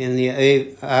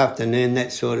afternoon,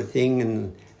 that sort of thing.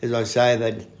 And as I say,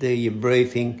 they'd do your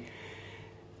briefing.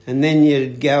 And then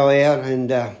you'd go out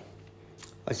and I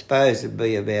suppose it'd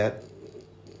be about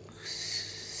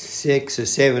 6 or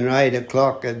 7 or 8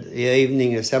 o'clock in the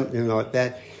evening or something like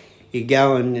that. You'd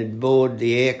go and you'd board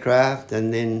the aircraft,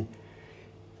 and then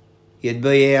you'd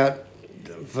be out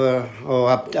for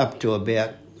up to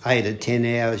about 8 or 10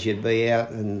 hours you'd be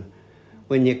out, and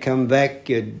when you come back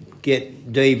you'd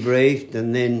get debriefed,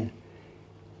 and then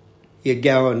you'd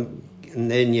go and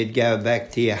then you'd go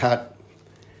back to your hut,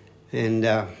 and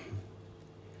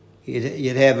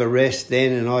you'd have a rest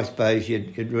then, and I suppose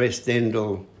you'd rest then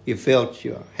till you felt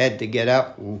you had to get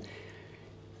up, and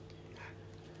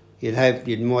you'd hope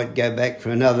you might go back for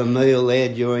another meal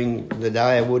there during the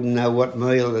day. I wouldn't know what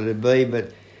meal it'd be,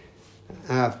 but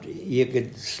after you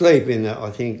could sleep in it,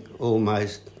 I think,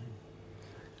 almost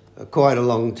quite a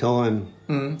long time.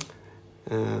 Mm.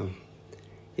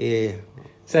 Yeah.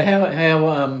 So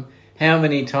how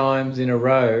many times in a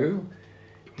row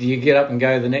do you get up and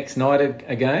go the next night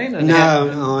again? And No.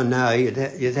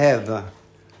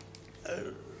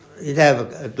 You'd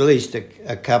have at least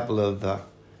a couple of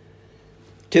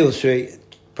 2 or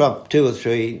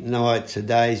 3 nights or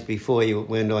days before you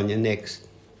went on your next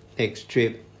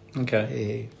trip. Okay.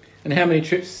 Yeah. And how many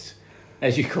trips,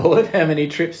 as you call it, how many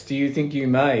trips do you think you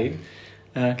made?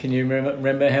 Can you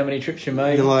remember how many trips you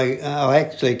made? No, I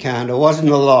actually can't. It wasn't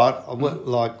a lot.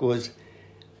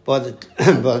 By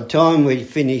the time we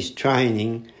finished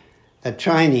training,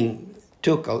 training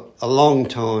took a long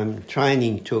time.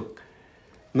 Training took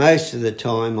most of the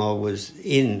time I was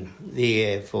in the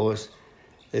Air Force.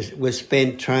 It was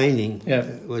spent training. Yeah.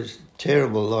 It was a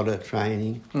terrible lot of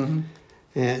training.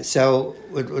 Mm-hmm. So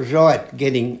it was right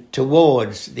getting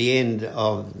towards the end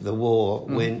of the war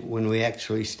when we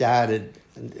actually started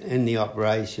in the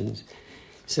operations.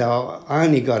 So I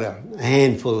only got a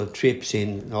handful of trips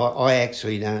in. I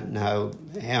actually don't know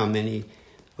how many.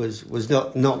 Was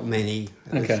not many.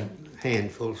 It was a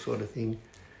handful sort of thing.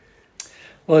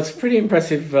 Well, it's pretty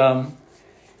impressive.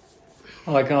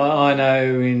 Like I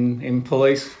know in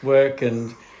police work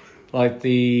and like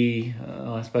the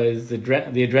I suppose the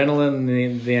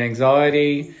adrenaline, the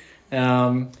anxiety.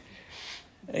 What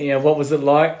was it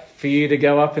like for you to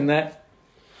go up in that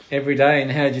every day, and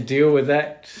how did you deal with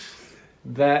that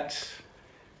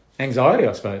anxiety,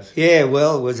 I suppose? Yeah,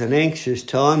 well, it was an anxious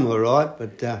time, all right,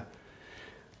 but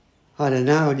I don't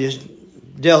know. I just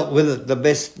dealt with it the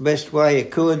best way you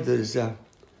could. There's it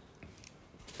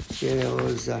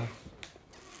was.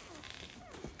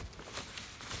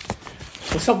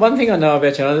 Well, one thing I know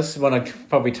about you, and I just want to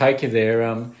probably take you there.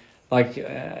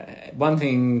 One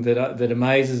thing that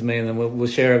amazes me, and then we'll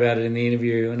share about it in the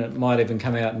interview, and it might even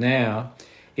come out now,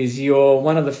 is you're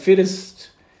one of the fittest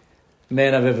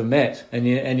men I've ever met, and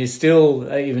you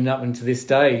still, even up into this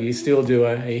day, you still do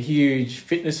a huge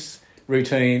fitness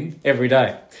routine every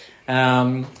day.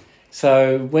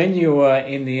 So when you were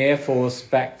in the Air Force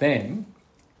back then,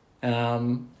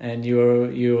 and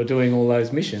you were doing all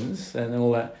those missions and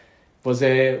all that, was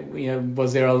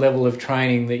there a level of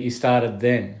training that you started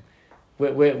then?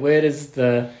 Where does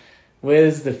the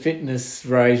fitness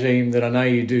regime that I know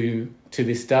you do to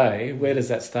this day, where does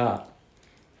that start?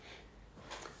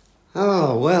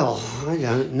 Oh, well, I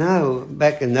don't know.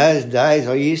 Back in those days,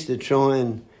 I used to try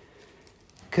and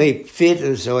keep fit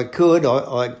as I could.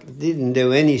 I didn't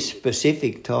do any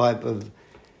specific type of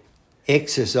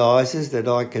exercises that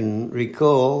I can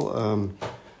recall.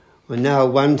 I know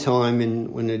one time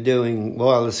when they're doing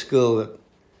wireless school at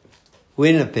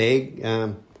Winnipeg,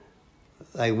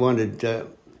 they wanted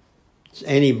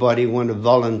anybody want to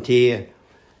volunteer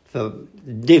for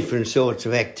different sorts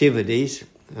of activities.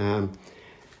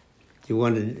 You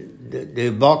wanted to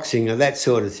do boxing or that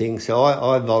sort of thing, so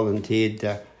I volunteered.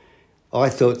 I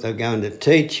thought they were going to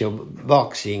teach you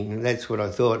boxing, and that's what I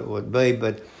thought it would be,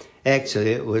 but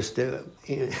actually it was to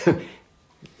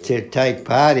take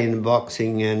part in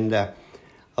boxing, and I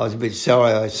was a bit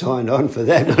sorry I signed on for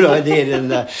that, but I did,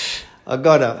 and I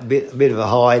got a bit of a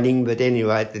hiding, but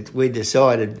anyway, we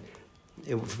decided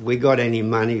if we got any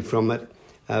money from it,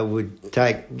 we'd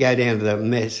go down to the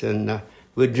mess and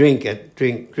we'd drink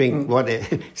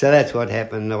whatever. So that's what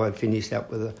happened. I finished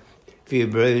up with a few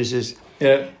bruises.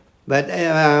 Yeah. But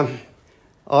I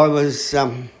was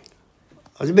a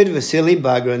bit of a silly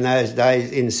bugger in those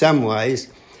days in some ways.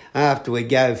 After we'd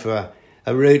go for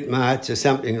a route march or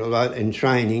something like that in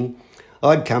training,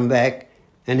 I'd come back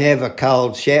and have a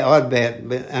cold shower. I'd be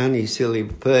the only silly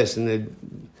person who'd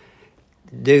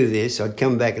do this. I'd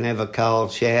come back and have a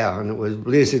cold shower, and it was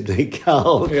blizzardly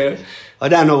cold. Yeah. I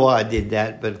don't know why I did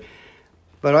that, but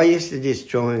I used to just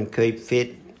try and keep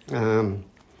fit.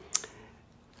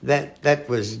 That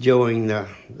was during the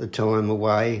time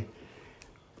away.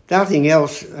 Nothing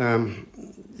else to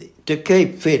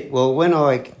keep fit. Well, when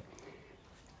I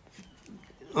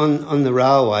on the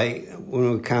railway,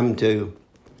 when I come to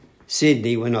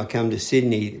Sydney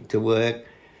to work,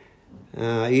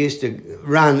 I used to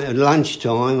run at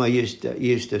lunchtime. I used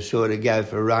to sort of go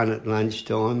for a run at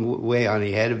lunchtime. We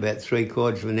only had about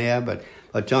 3/4 of an hour, but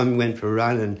by the time we went for a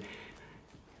run and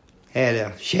had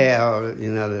a shower,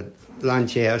 the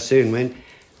lunch hour soon went.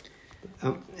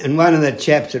 And one of the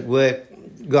chaps at work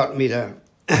got me to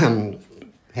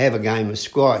have a game of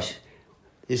squash.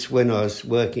 This when I was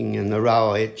working in the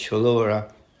railway at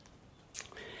Challura.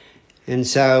 And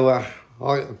so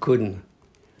I couldn't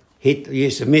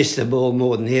used to miss the ball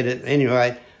more than hit it.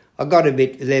 Anyway, I got a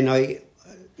bit, then I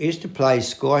used to play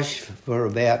squash for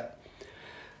about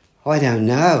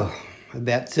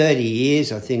 30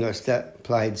 years. I think I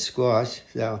played squash,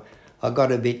 so I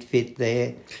got a bit fit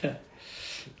there.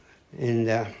 And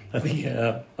I think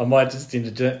I might just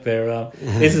interject there.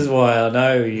 This is why I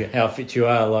know how fit you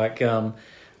are. Like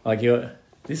you're.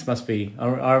 This must be.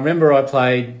 I remember I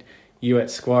played you at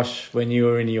squash when you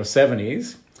were in your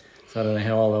 70s. So I don't know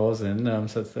how old I was then.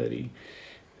 So 30.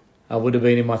 I would have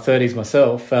been in my 30s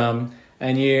myself. And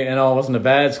I wasn't a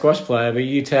bad squash player, but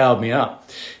you towed me up.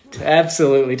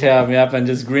 Absolutely towed me up and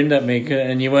just grinned at me,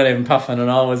 and you weren't even puffing,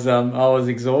 and I was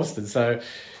exhausted.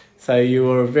 So you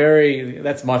were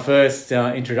that's my first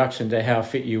introduction to how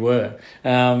fit you were,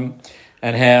 and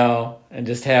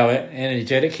just how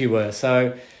energetic you were.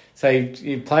 So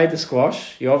you played the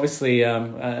squash. You obviously,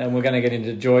 and we're going to get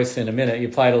into Joyce in a minute. You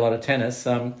played a lot of tennis.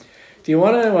 Do you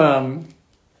want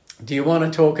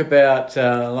to talk about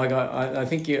I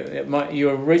think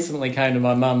you recently came to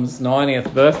my mum's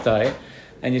 90th birthday,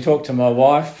 and you talked to my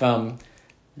wife at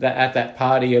that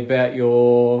party about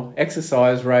your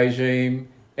exercise regime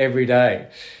every day.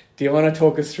 Do you want to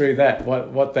talk us through that?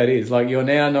 What that is? Like, you're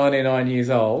now 99 years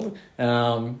old,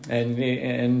 and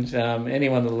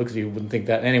anyone that looks at you wouldn't think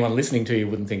that. Anyone listening to you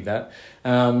wouldn't think that.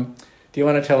 Do you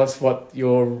want to tell us what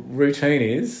your routine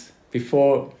is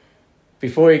before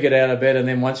you get out of bed, and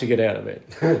then once you get out of bed?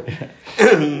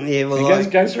 Yeah, well,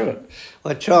 go through it.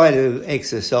 I try to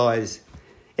exercise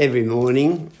every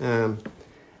morning.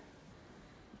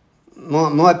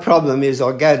 My problem is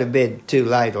I go to bed too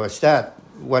late. I start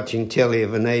watching telly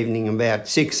of an evening about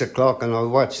 6 o'clock, and I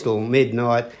watch till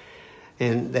midnight,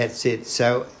 and that's it.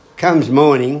 So comes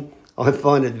morning, I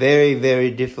find it very, very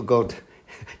difficult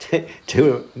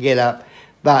to get up.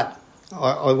 But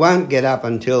I won't get up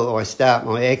until I start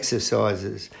my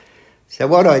exercises. So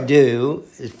what I do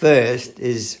first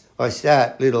is I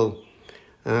start little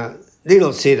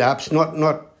sit-ups,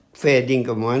 not fair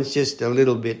dinkum ones, just a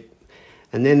little bit.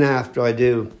 And then after I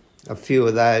do a few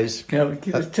of those... Now,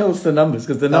 tell us the numbers,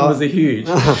 because the numbers are huge.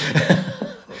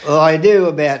 Well, I do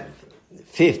about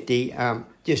 50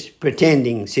 just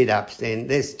pretending sit-ups then.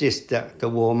 That's just to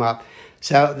warm up.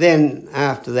 So then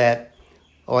after that,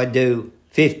 I do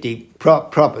 50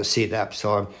 proper sit-ups.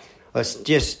 I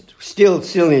just still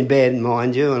in bed,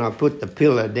 mind you, and I put the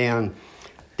pillow down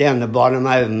the bottom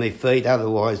over my feet,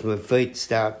 otherwise my feet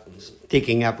start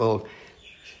sticking up all.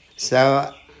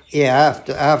 So, yeah,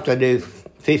 after I do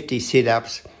 50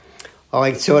 sit-ups,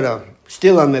 I sort of,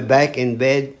 still on my back in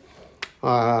bed,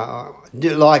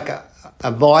 do like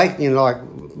a bike, like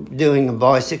doing a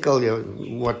bicycle,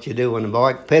 what you do on a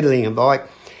bike, pedalling a bike.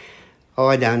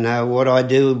 I don't know what I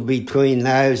do between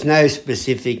those, no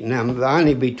specific number,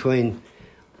 only between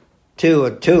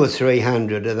 200 or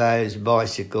 300 of those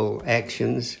bicycle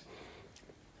actions.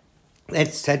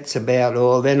 That's about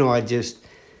all. Then I just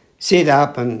sit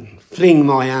up and fling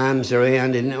my arms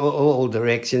around in all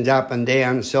directions, up and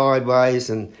down, sideways,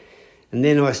 and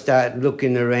then I start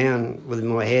looking around with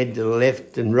my head to the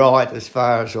left and right as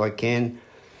far as I can.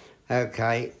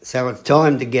 Okay, so it's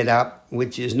time to get up,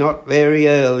 which is not very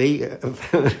early.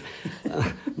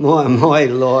 my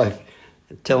life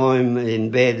time in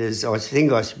bed is, I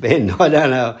think I spend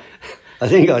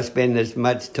as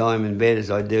much time in bed as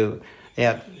I do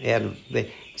out of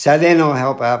bed. So then I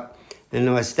hop up and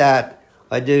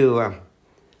I do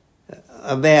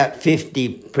about 50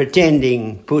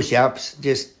 pretending push-ups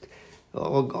just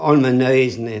on my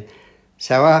knees.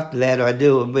 So after that I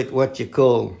do a bit what you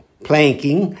call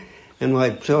planking, and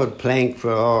I sort of plank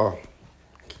for,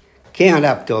 count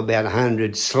up to about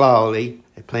 100 slowly,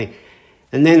 plank.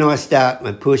 And then I start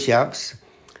my push-ups.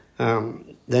 The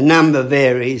number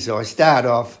varies. I start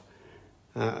off,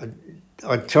 I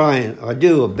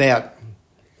do about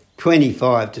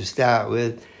 25 to start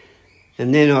with,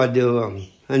 and then I do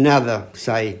another,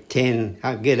 say, 10,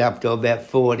 I get up to about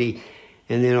 40,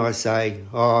 and then I say,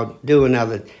 I'll do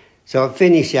another. So I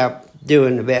finish up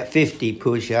doing about 50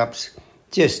 push-ups,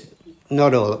 just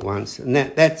not all at once. And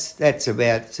that's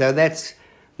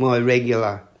my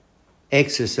regular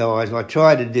exercise. I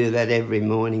try to do that every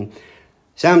morning.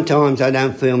 Sometimes I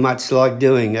don't feel much like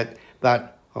doing it,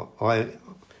 but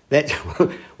that's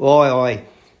why I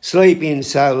sleep in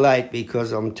so late,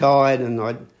 because I'm tired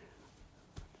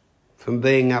from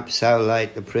being up so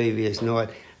late the previous night,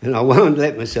 and I won't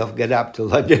let myself get up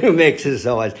till I do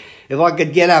exercise. If I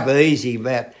could get up easy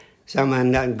about some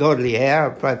ungodly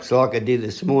hour, perhaps like I did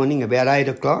this morning, about 8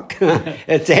 o'clock,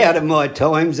 it's out of my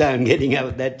time zone getting up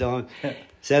at that time.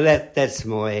 So that's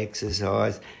my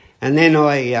exercise. And then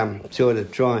I sort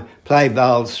of try and play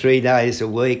bowls 3 days a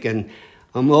week, and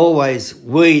I'm always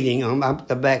weeding. I'm up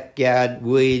the backyard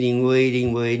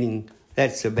weeding.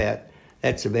 That's about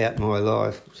my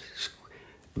life.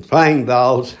 Playing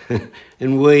bowls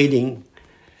and weeding,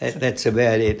 that's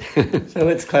about it. So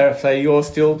let's clarify, you're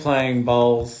still playing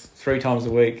bowls 3 times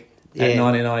a week at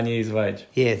 99 years of age.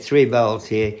 Yeah, 3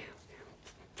 bowls, yeah.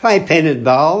 Play pennant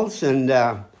bowls, and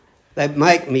they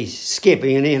make me skipper.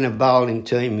 In a bowling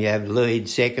team, you have lead,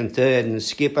 second, third, and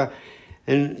skipper.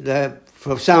 And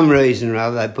for some reason or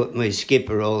other, they put me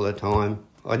skipper all the time.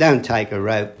 I don't take a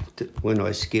rope when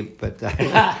I skip, but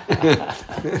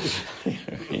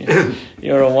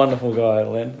You're a wonderful guy,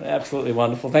 Len. Absolutely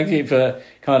wonderful. Thank you for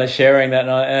kind of sharing that.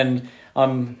 And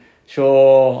I'm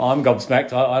sure I'm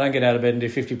gobsmacked. I don't get out of bed and do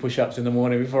 50 push-ups in the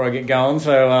morning before I get going.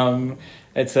 So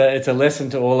it's a lesson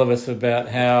to all of us about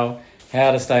how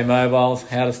to stay mobile,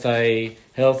 how to stay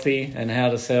healthy, and how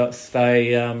to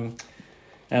stay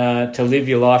to live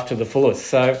your life to the fullest.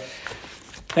 So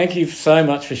thank you so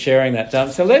much for sharing that.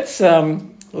 So let's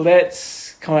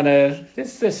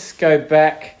just go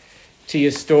back to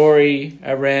your story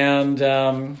around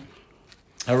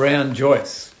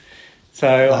Joyce. So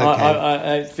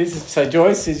okay. So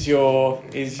Joyce is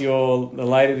the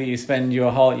lady that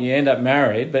you end up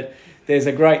married, but there's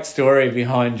a great story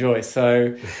behind Joyce.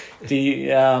 So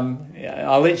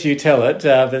I'll let you tell it.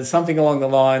 But something along the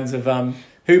lines of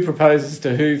who proposes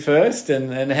to who first,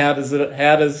 and how does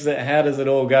it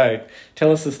all go?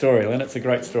 Tell us the story, Len. It's a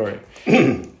great story.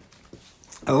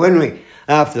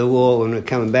 After the war, when we're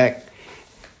coming back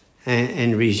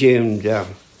and resumed,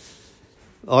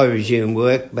 I resumed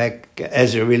work back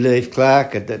as a relief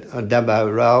clerk at the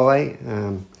Dubbo Railway.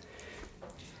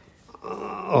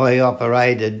 I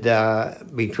operated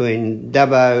between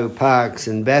Dubbo, Parkes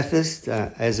and Bathurst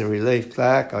as a relief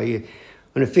clerk.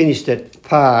 When I finished at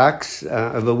Parkes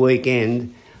of a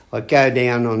weekend, I'd go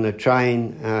down on the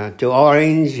train to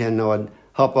Orange, and I'd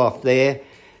hop off there,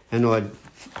 and I'd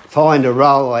find a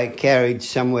railway carriage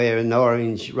somewhere in the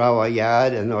Orange railway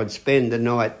yard, and I'd spend the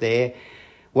night there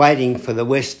waiting for the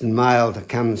Western Mail to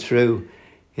come through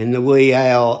in the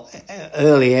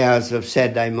early hours of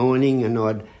Saturday morning, and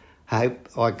I'd hope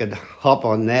I could hop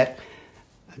on that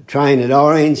train at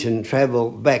Orange and travel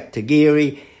back to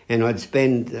Geary, and I'd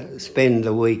spend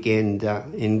the weekend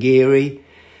in Geary.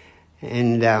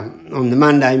 And on the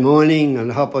Monday morning,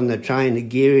 I'd hop on the train to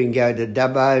Geary and go to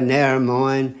Dubbo,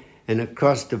 Narromine, and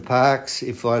across to Parkes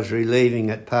if I was relieving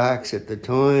at Parkes at the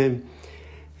time.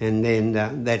 And then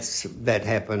that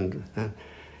happened.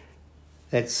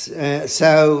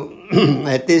 So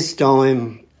at this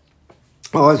time,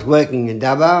 I was working in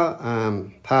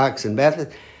Dubbo, Parkes and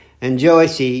Bathurst, and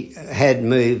Joycey had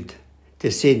moved to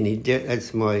Sydney.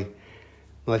 That's my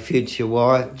future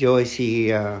wife,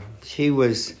 Joycey. She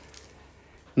was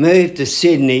moved to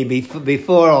Sydney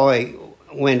before I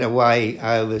went away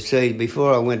overseas.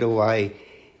 Before I went away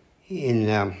in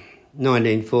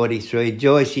 1943,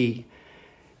 Joycey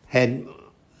had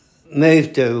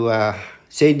moved to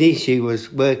Sydney. She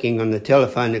was working on the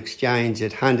telephone exchange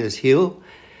at Hunters Hill,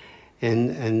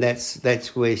 and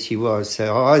that's where she was.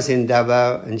 So I was in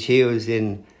Dubbo and she was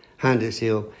in Hunters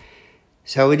Hill.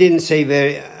 So we didn't see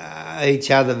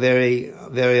each other very,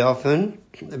 very often,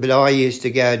 but I used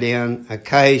to go down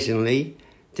occasionally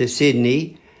to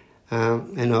Sydney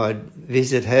and I'd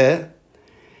visit her.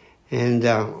 And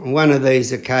one of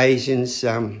these occasions,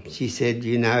 she said,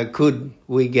 could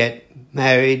we get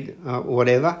married,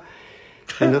 whatever.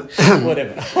 And,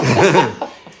 whatever.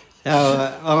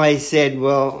 So I said,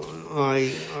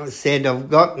 I said, I've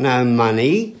got no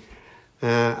money,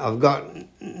 I've got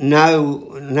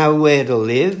nowhere to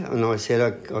live, and I said,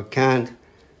 I can't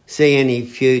see any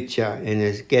future in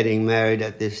us getting married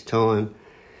at this time.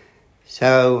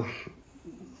 So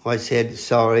I said,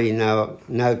 sorry, no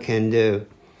can do.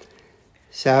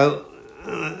 So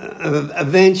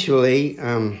eventually,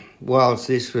 whilst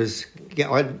this was,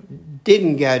 I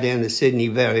didn't go down to Sydney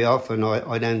very often,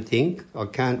 I don't think. I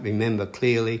can't remember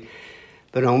clearly.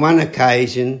 But on one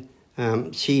occasion,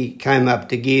 she came up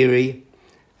to Geary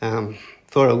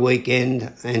for a weekend,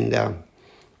 and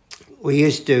we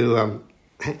used to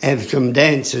have some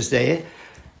dances there.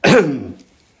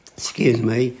 Excuse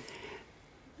me.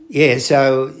 Yeah,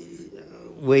 so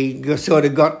we sort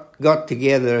of got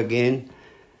together again.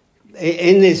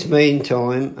 In this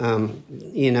meantime,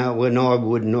 when I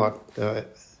would not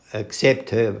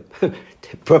accept her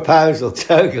proposal,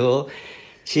 so-called,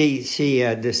 she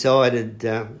decided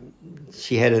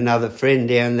she had another friend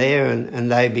down there, and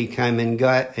they became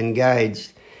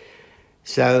engaged.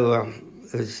 So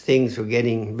things were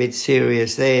getting a bit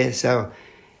serious there. So,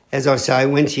 as I say,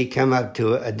 when she came up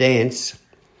to a dance,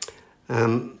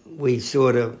 we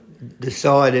sort of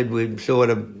decided we'd sort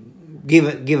of give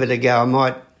it a go. I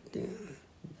might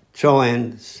try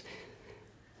and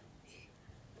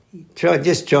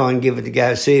give it a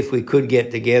go, see if we could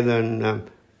get together, and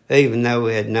even though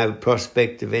we had no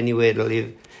prospect of anywhere to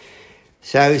live.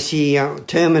 So she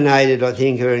terminated, I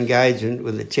think, her engagement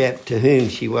with the chap to whom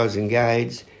she was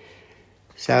engaged.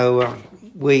 So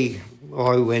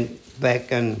I went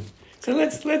back and... So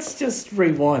let's just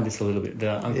rewind this a little bit,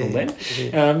 Uncle Len.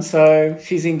 Yeah. So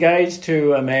she's engaged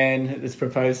to a man that's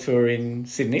proposed to her in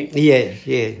Sydney.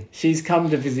 Yeah. She's come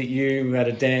to visit you at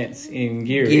a dance in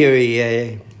Geary. Geary,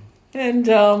 yeah. And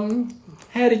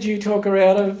how did you talk her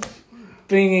out of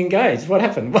being engaged? What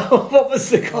happened? What was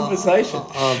the conversation?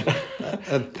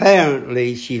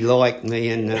 Apparently she liked me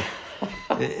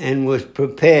and was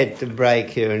prepared to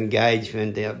break her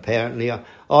engagement. Apparently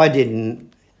I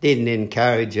didn't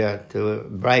encourage her to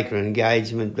break her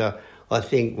engagement. But I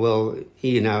think, well,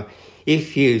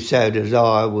 if you so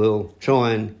desire, we'll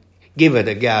try and give it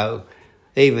a go,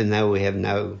 even though we have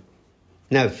no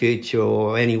future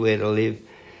or anywhere to live.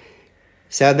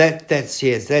 So that's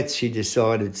she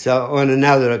decided. So on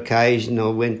another occasion, I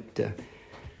went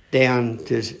down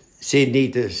to Sydney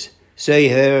to see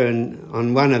her, and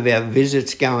on one of our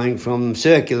visits going from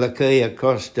Circular Quay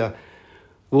across to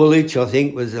Woolwich, I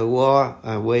think was the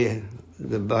where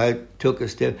the boat took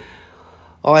us to,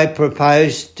 I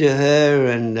proposed to her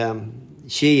and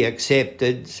she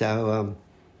accepted. So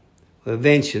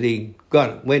eventually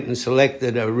went and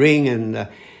selected a ring, and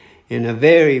in a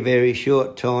very, very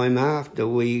short time after,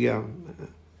 we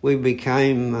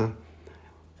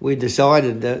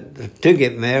decided to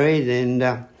get married,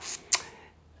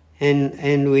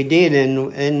 and we did,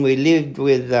 and we lived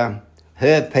with her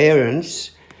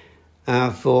parents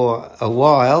for a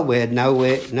while. We had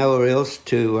nowhere else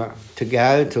to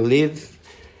go to live,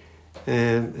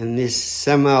 and this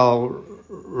some old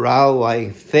railway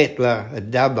fettler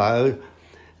at Dubbo.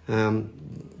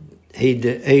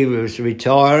 He was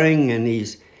retiring, and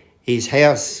his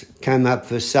house came up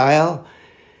for sale.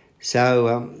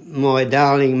 So my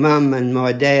darling mum and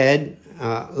my dad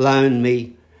loaned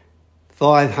me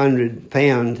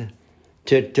 £500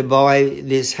 to buy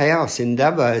this house in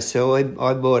Dubbo. So I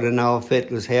bought an old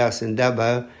fettler's house in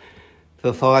Dubbo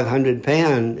for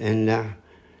 £500, and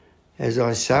as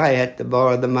I say, I had to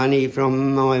borrow the money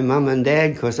from my mum and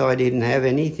dad because I didn't have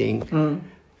anything. Mm.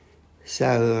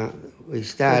 So we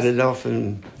started off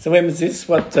and... So when was this?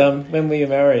 When were you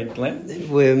married, Len?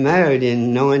 We were married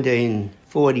in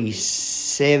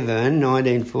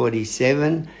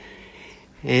 1947,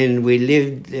 and we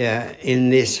lived in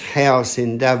this house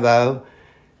in Dubbo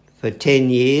for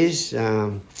 10 years.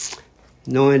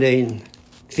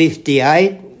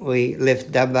 1958, we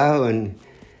left Dubbo and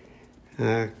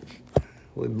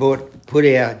we put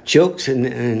our chooks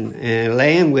and our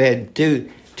lamb. We had two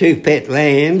pet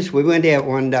lambs. We went out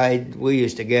one day. We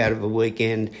used to go out of a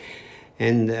weekend,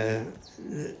 and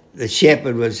the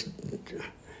shepherd was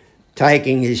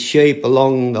taking his sheep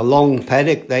along the long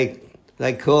paddock, they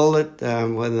call it,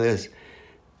 when there's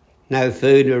no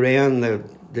food around.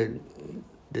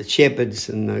 The shepherds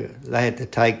they had to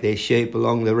take their sheep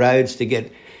along the roads to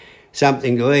get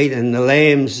something to eat, and the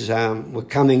lambs were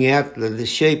coming out. The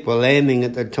sheep were lambing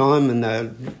at the time, and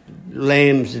the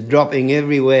lambs dropping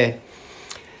everywhere.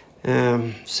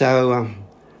 So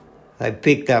they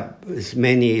picked up as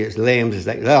many as lambs as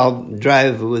they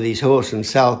drove with his horse and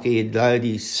sulky. He'd load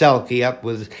his sulky up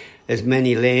with as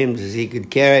many lambs as he could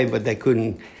carry, but they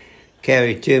couldn't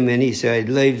carry too many, so he'd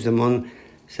leave them on.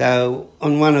 So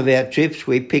on one of our trips,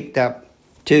 we picked up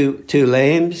two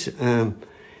lambs,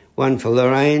 one for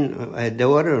Lorraine, our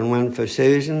daughter, and one for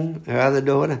Susan, our other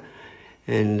daughter,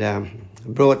 and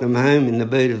brought them home in the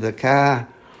boot of the car.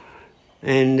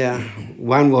 And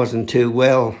one wasn't too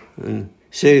well, and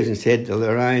Susan said to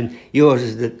Lorraine, "Yours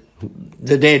is the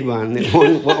dead one."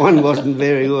 One wasn't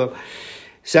very well.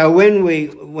 So when we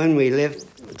left,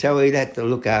 so we had to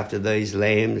look after these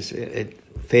lambs. It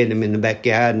fed them in the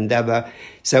backyard in Dubbo.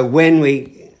 So when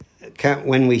we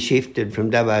shifted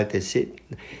from Dubbo to Sydney,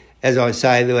 as I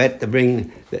say, they had to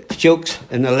bring the chooks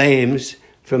and the lambs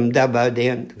from Dubbo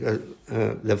down.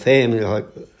 The family, like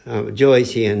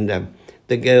Joyce and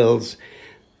the girls,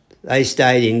 they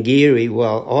stayed in Geary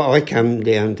while I come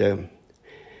down to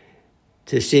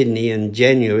Sydney in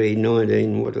January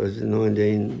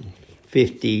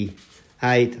 1958,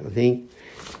 I think.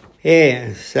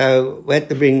 Yeah, so we had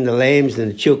to bring the lambs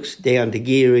and the chooks down to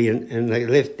Geary, and they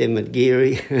left them at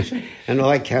Geary, and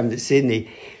I come to Sydney.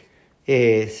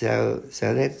 Yeah, so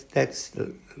that's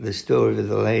the story of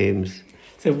the lambs.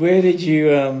 So where did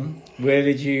you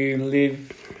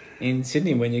live in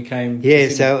Sydney when you came to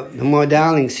Sydney? So my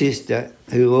darling sister,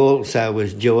 who also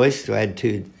was Joyce, I had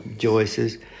two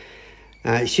Joyces,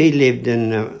 she lived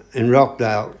in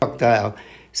Rockdale.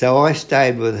 So I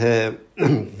stayed with her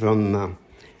from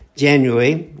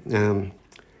January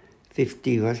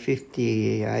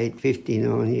 58,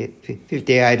 59, yeah,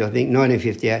 58, I think,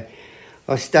 1958.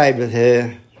 I stayed with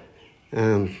her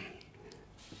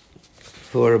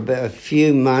for about a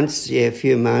few months,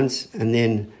 and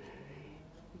then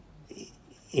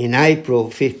in April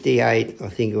 58, I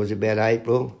think it was about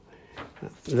April,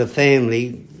 the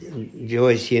family,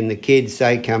 Joyce and the kids,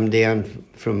 they come down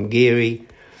from Geary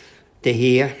to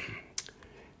here.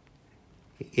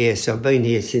 Yes, I've been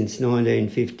here since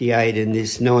 1958 in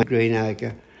this 9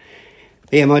 Greenacre.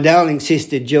 Yeah, my darling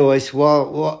sister Joyce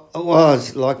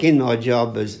was like in my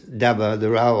job as Dubbo, the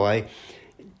railway.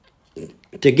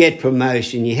 To get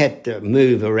promotion, you had to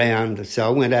move around. So I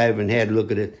went over and had a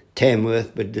look at it,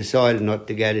 Tamworth, but decided not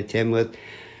to go to Tamworth.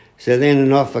 So then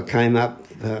an offer came up,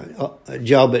 a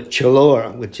job at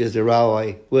Chilora, which is the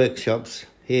railway workshops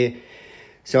here.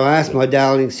 So I asked my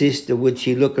darling sister, would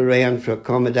she look around for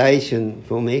accommodation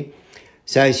for me?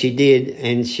 So she did,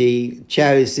 and she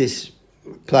chose this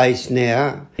place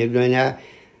now.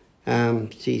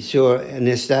 She saw an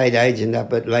estate agent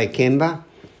up at Lake Kemba,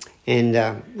 and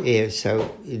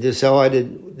so he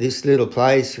decided this little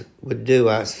place would do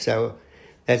us. So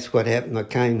that's what happened. I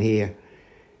came here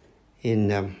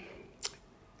in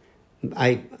So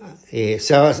I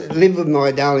lived with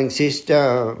my darling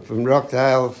sister from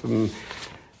Rockdale from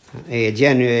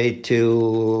January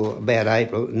to about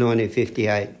April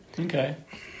 1958. Okay.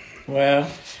 Wow.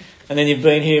 And then you've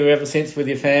been here ever since with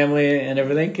your family and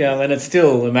everything, and it's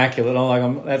still immaculate.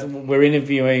 We're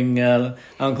interviewing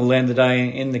Uncle Len today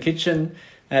in the kitchen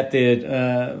at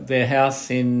their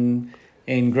house in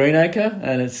Greenacre,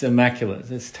 and it's immaculate.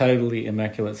 It's totally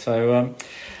immaculate. So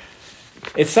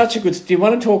it's such a good... Do you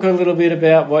want to talk a little bit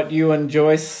about what you and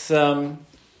Joyce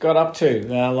got up to?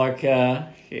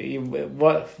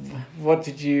 What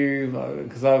did you...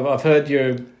 Because I've heard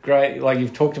you're great... Like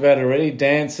you've talked about it already,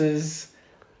 dances,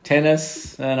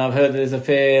 tennis, and I've heard there's a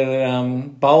fair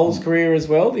bowls career as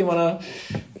well. Do you want to...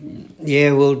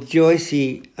 Yeah, well, Joyce,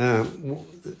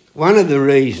 one of the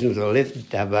reasons I left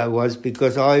Dubbo was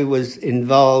because I was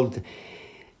involved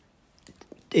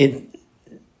in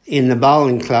the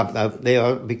bowling club up there.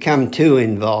 I've become too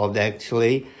involved,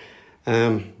 actually.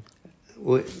 The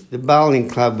bowling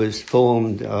club was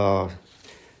formed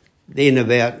in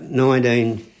about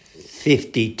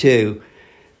 1952.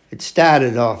 It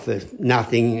started off as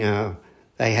nothing.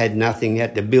 They had nothing,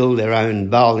 had to build their own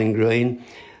bowling green.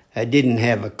 They didn't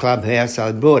have a clubhouse.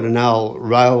 I brought an old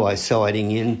railway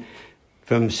siding in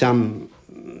from some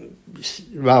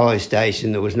railway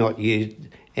station that was not used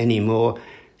anymore.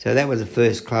 So that was the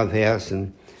first clubhouse,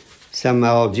 and some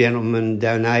old gentleman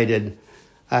donated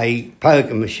a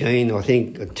poker machine, I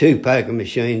think, 2 poker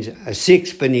machines, a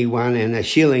 6-penny one and a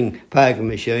shilling poker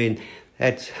machine.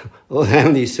 That's the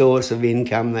only source of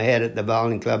income they had at the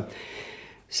bowling club.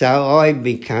 So I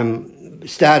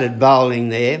started bowling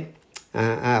there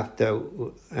after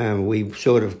we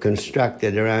sort of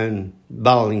constructed our own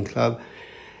bowling club.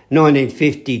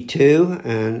 1952,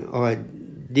 and I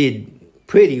did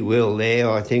pretty well there.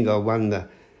 I think I won the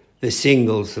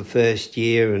singles the first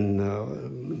year,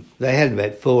 and they had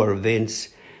about 4 events.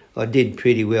 I did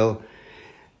pretty well.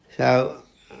 So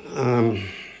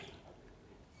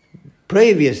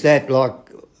previous that,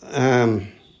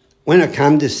 when I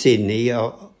come to Sydney,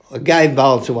 I gave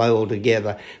bowls away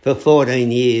altogether for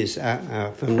 14 years,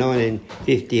 from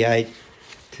 1958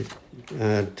 to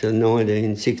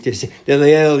 1966, to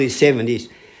the early 70s.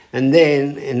 And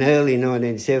then in early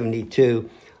 1972,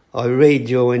 I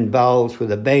rejoined bowls with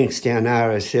the Bankstown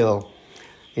RSL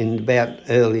in about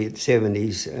early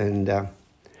 70s,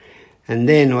 and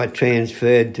then I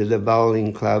transferred to the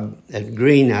bowling club at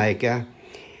Greenacre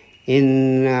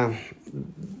in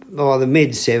the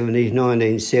mid-70s,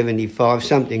 1975,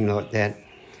 something like that.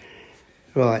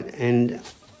 Right, and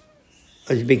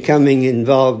I was becoming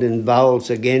involved in bowls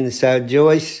again, so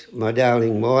Joyce, my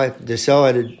darling wife,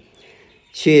 decided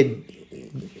she'd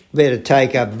better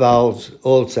take up bowls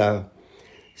also.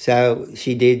 So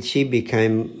she did. She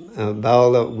became a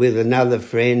bowler with another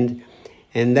friend,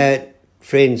 and that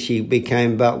friend we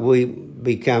become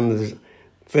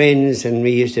friends, and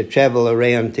we used to travel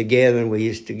around together, and we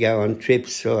used to go on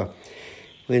trips. Or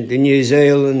went to New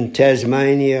Zealand,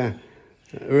 Tasmania,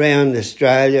 around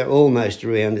Australia, almost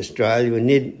around Australia. We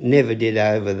never did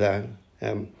over the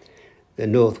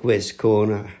northwest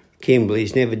corner,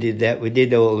 Kimberley's, never did that. We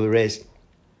did all the rest.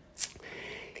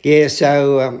 Yeah,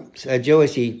 so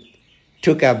Joyce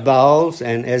took up bowls,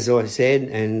 and as I said,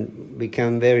 and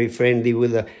become very friendly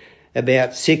with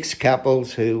about 6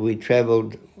 couples who we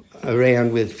travelled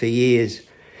around with for years.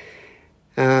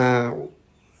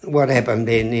 What happened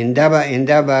then? In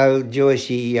Dubbo,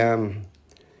 Joyce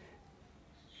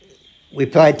we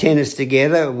played tennis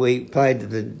together. We played at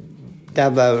the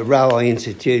Dubbo Rower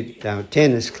Institute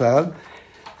Tennis Club.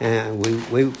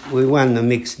 We won the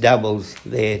mixed doubles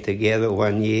there together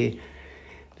one year.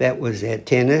 That was our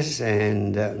tennis,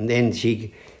 and then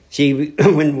she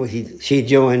when she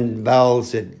joined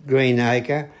bowls at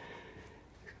Greenacre.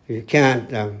 You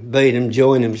can't beat them,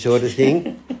 join them, sort of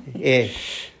thing. Yeah.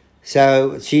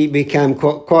 So she became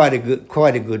quite a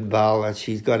good bowler.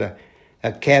 She's got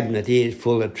a cabinet here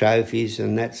full of trophies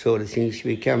and that sort of thing.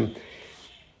 She become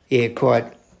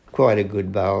quite a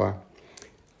good bowler.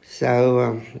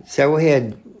 So we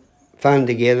had fun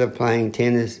together playing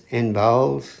tennis and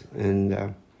bowls,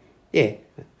 and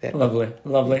Lovely.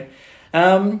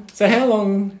 So how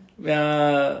long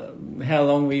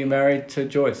were you married to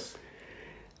Joyce?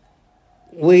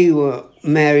 We were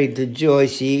married to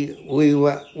Joycey. We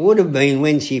would have been,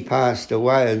 when she passed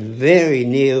away, very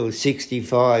near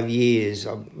 65 years.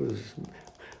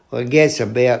 I guess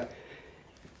about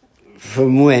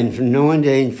from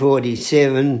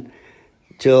 1947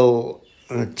 till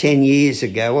 10 years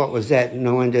ago. What was that?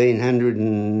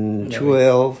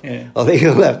 1912. Yeah. I think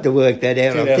I'll have to work that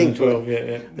out. 2012.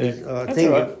 I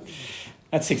think all right.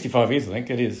 That's 65 years. I think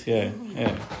it is. Yeah.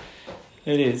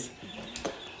 It is.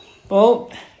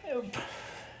 Well,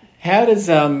 how does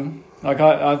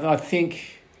I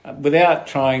think, without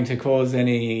trying to cause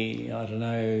any, I don't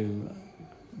know,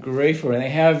 grief or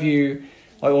anything, how have you,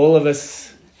 like all of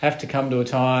us have to come to a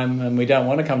time, and we don't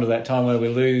want to come to that time where we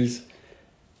lose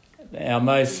our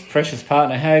most precious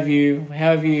partner. How have you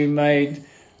made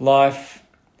life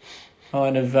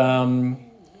kind of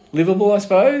livable, I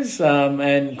suppose,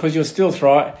 and because you're still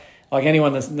like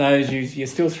anyone that knows you, you're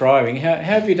still thriving. How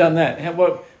have you done that?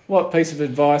 What piece of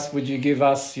advice would you give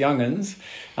us young'uns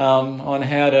on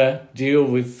how to deal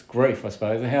with grief, I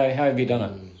suppose? How have you done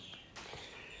it?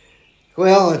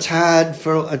 Well, it's hard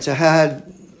for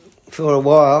a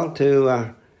while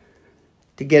to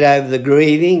get over the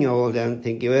grieving, or I don't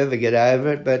think you ever get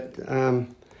over it, but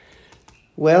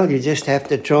you just have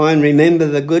to try and remember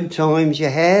the good times you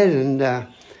had, and I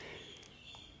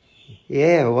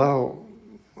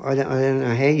don't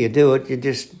know how you do it. You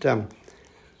just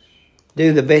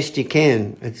do the best you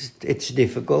can. It's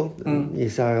difficult. You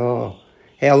say,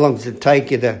 how long does it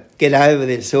take you to get over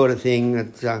that sort of thing?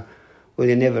 It's,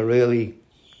 you never really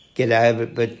get over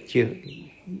it, but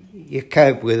you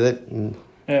cope with it. And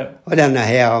yeah. I don't know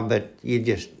how, but you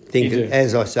just think,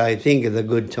 as I say, think of the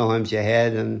good times you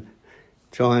had and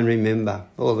try and remember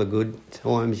all the good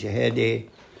times you had there.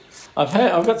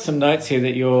 I've got some notes here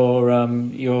that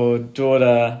your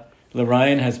daughter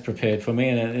Lorraine has prepared for me,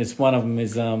 and it's one of them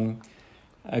is a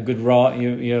good role.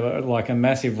 You're like a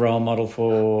massive role model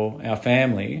for our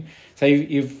family. So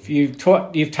you've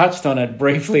touched on it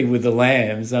briefly with the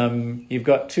Lambs. You've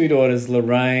got two daughters,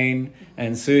 Lorraine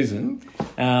and Susan.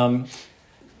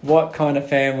 What kind of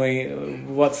family?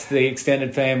 What's the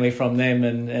extended family from them,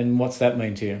 and what's that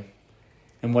mean to you?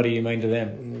 And what do you mean to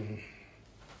them?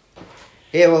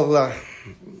 Yeah, well,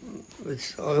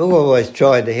 I've always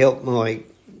tried to help my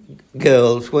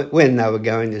girls when they were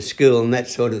going to school and that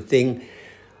sort of thing.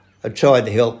 I tried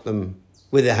to help them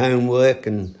with their homework,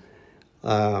 and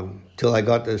till I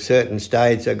got to a certain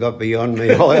stage, they got beyond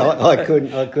me. I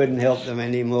couldn't help them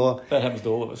anymore. That happens to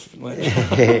all of us.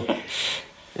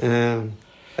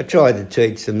 I tried to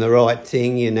teach them the right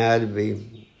thing, to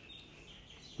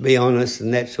be honest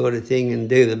and that sort of thing, and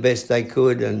do the best they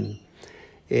could, and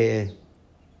yeah.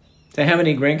 So how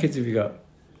many grandkids have you got?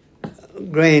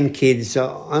 Grandkids,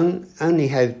 I only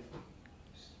have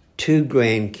 2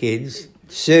 grandkids.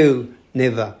 Sue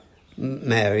never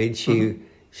married.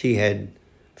 She had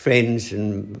friends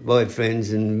and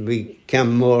boyfriends and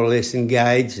become more or less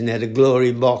engaged and had a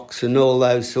glory box and all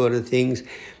those sort of things,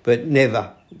 but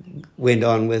never went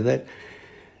on with it.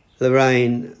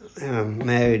 Lorraine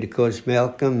married, of course,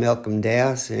 Malcolm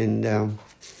Dowse, and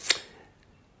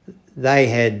they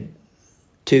had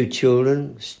 2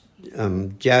 children,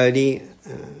 Jody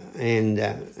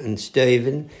and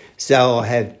Stephen. So I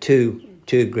have two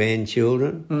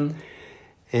grandchildren.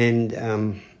 And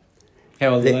how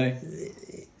old are they?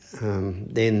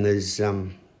 Then there's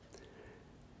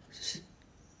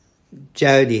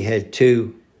Jody had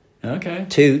two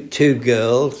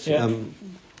girls. Yeah.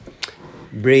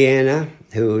 Brianna,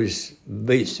 who was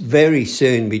very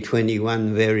soon be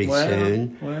 21,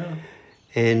 soon. Wow.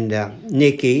 And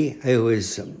Nikki, who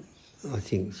was, I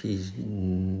think she's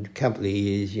a couple of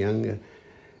years younger,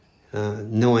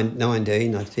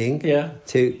 19, I think. Yeah.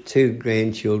 Two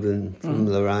grandchildren from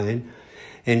Lorraine.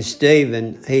 And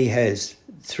Stephen, he has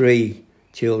 3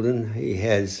 children. He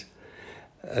has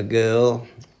a girl,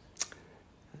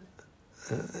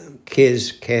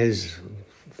 Kez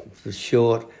for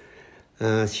short.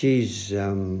 She's,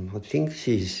 I think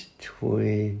she's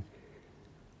 20.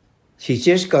 She's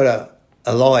just got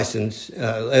a licence,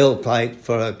 L plate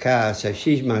for her car, so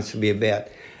she must be about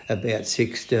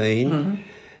 16. Mm-hmm.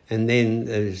 And then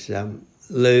there's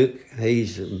Luke. I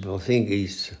think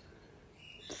he's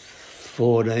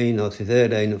 14 or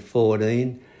 13 or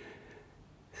 14.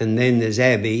 And then there's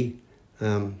Abby.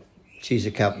 She's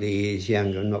a couple of years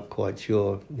younger. I'm not quite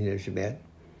sure. She's about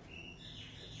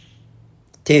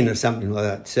 10 or something like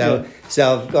that. So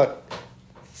I've got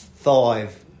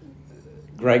 5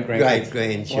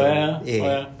 great-grandchildren. Wow.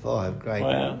 Yeah, wow. 5 great.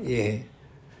 Wow. Yeah.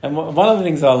 And one of the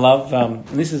things I love, and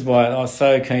this is why I was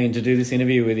so keen to do this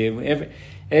interview with you.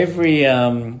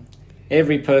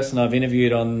 Every person I've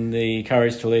interviewed on the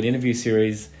Courage to Lead interview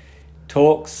series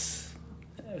talks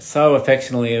so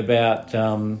affectionately about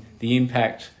the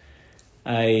impact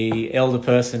a elder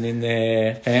person in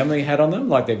their family had on them,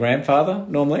 like their grandfather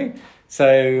normally.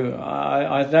 So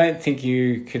I don't think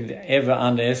you could ever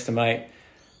underestimate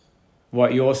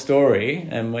what your story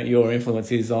and what your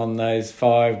influence is on those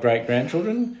 5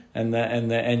 great-grandchildren and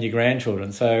your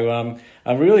grandchildren. So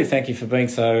I really thank you for being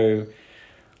so,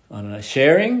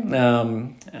 sharing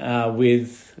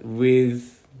with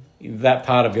that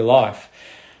part of your life.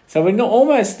 So we're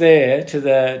almost there to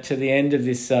the end of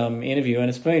this interview, and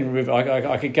it's been.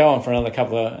 I could go on for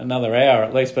another hour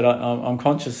at least, but I'm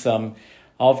conscious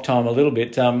of time a little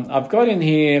bit. I've got in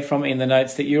here in the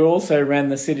notes that you also ran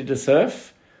the City to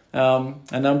Surf a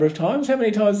number of times. How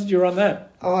many times did you run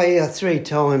that? Oh, yeah, 3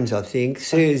 times, I think.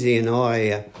 Susie and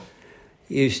I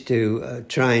used to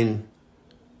train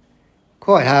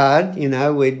quite hard.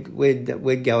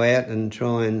 We'd go out and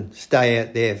try and stay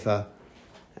out there for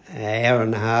an hour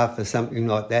and a half or something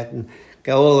like that, and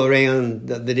go all around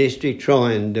the district,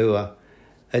 try and do a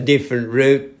different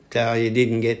route. You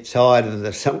didn't get tired of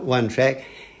the one track.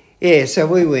 Yeah, so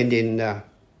we went in. I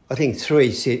think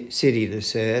 3 City to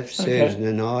Surf, Okay. Susan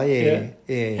and I.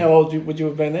 Yeah. How old would you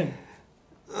have been then?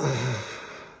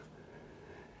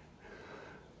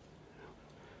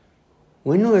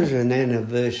 When was an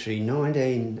anniversary?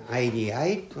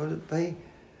 1988, would it be?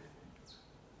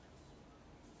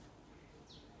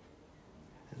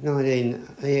 I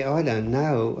don't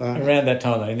know. Around that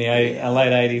time, though, in the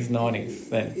late 80s, 90s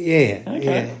then? Yeah.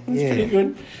 Okay, that's yeah. pretty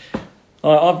good.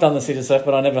 I've done the City to Surf,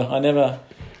 but I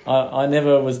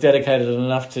never was dedicated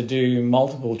enough to do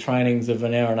multiple trainings of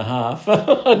an hour and a half.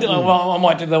 Well, I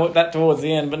might do that towards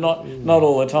the end, but not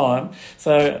all the time.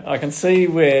 So I can see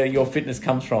where your fitness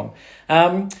comes from.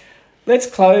 Let's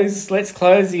close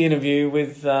the interview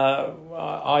with.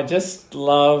 I just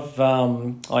love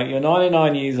you're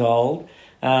 99 years old,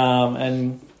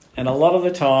 and a lot of the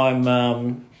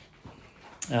time,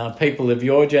 people of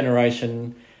your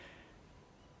generation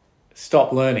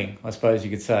stop learning, I suppose you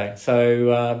could say.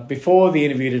 So before the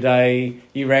interview today,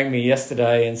 you rang me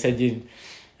yesterday and said you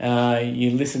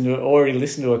already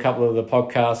listened to a couple of the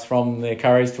podcasts from the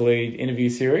Courage to Lead interview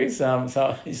series.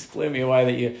 So it just blew me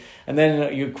away and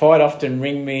then you quite often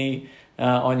ring me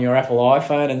on your Apple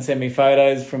iPhone and send me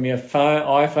photos from your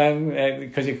iPhone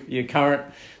because you're current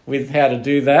with how to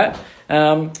do that.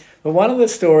 But one of the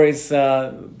stories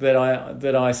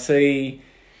that I see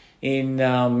in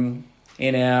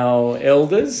our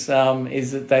elders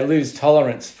is that they lose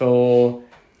tolerance for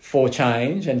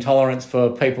change and tolerance for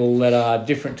people that are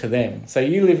different to them. So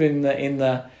you live in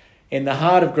the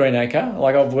heart of Greenacre.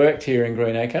 Like, I've worked here in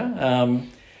Greenacre,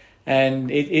 and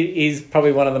it is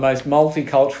probably one of the most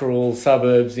multicultural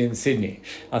suburbs in Sydney.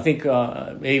 I think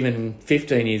even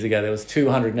 15 years ago there was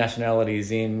 200 nationalities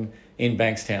in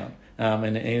Bankstown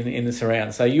and in the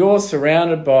surrounds. So you're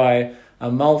surrounded by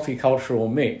a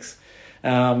multicultural mix.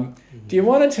 Do you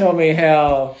want to tell me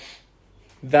how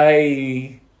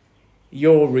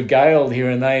you're regaled here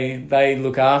and they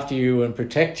look after you and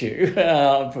protect you?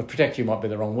 Protect you might be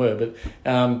the wrong word, but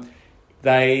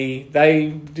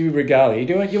they do regale you.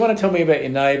 Do you want to tell me about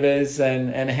your neighbours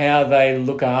and how they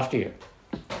look after you?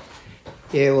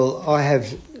 Yeah, well, I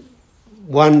have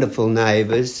wonderful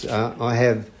neighbours. I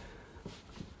have,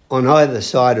 on either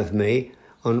side of me,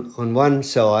 on one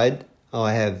side,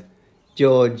 I have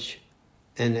George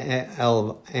and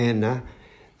Anna.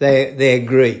 They're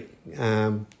Greek,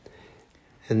 and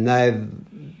they've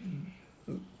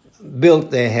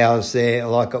built their house there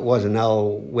like it was an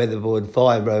old weatherboard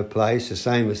fibro place, the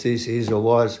same as this is or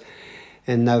was,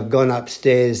 and they've gone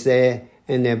upstairs there,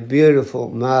 and they're beautiful,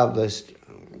 marvellous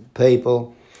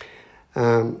people.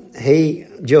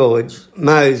 George,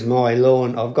 mows my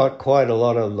lawn. I've got quite a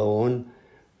lot of lawn,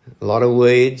 a lot of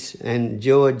weeds, and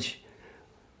George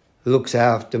looks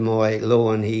after my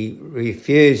lawn. He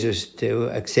refuses to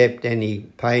accept any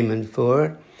payment for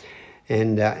it,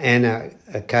 and Anna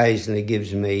occasionally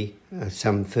gives me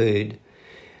some food.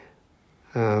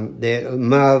 They're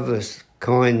marvellous,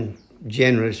 kind,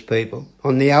 generous people.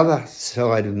 On the other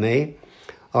side of me,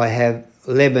 I have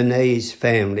Lebanese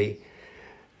family.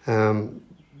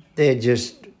 They're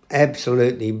just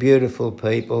absolutely beautiful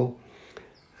people.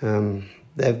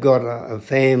 They've got a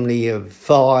family of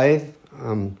 5.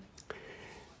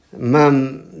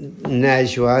 Mum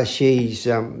Najwa,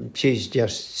 she's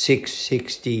just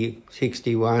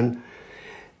 61.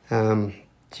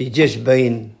 She's just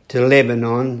been to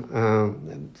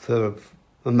Lebanon for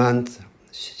a month,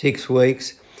 6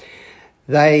 weeks.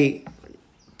 They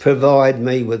provide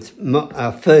me with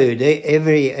food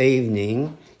every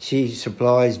evening. She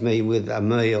supplies me with a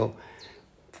meal.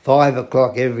 5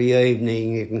 o'clock every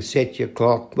evening, you can set your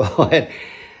clock by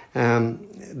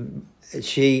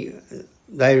it.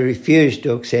 They refuse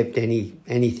to accept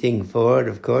anything for it,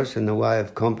 of course, in the way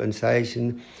of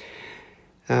compensation.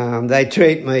 They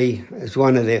treat me as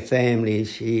one of their family.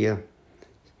 She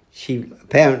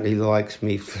apparently likes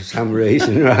me for some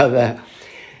reason or other.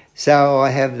 So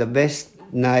I have the best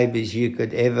neighbours you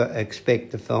could ever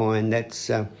expect to find. That's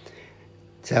so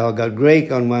I've got Greek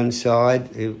on one side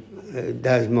who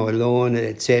does my lawn,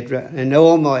 etc., and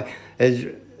all my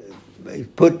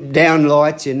put down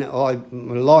lights in. My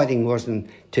lighting wasn't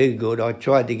too good. I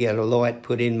tried to get a light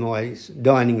put in my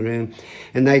dining room,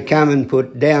 and they come and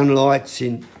put down lights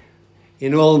in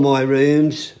all my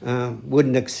rooms.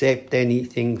 Wouldn't accept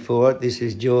anything for it. This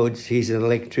is George. He's an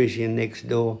electrician next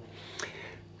door.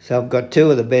 So I've got 2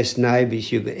 of the best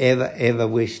neighbours you could ever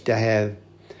wish to have.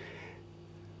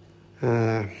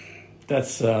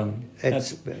 That's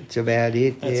about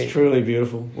it. That's truly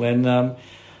beautiful, Len.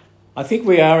 I think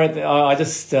we are at.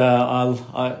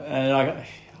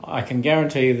 I can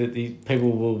guarantee you that the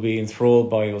people will be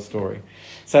enthralled by your story.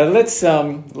 So let's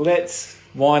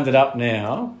wind it up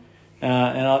now,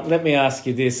 and let me ask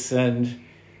you this: and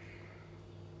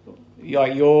you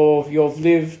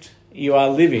are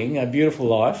living a beautiful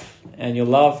life, and you're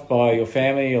loved by your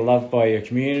family, you're loved by your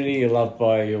community, you're loved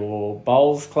by your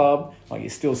bowls club. Like, you're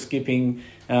still skipping.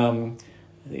 You're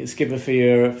skipper for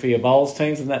your bowls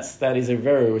teams, and that is a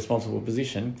very responsible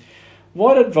position.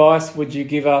 What advice would you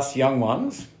give us young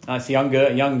ones,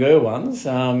 younger ones,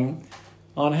 on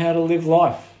how to live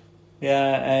life,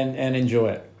 and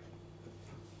enjoy it?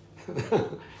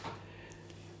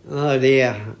 Oh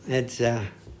dear, it's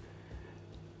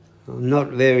I'm not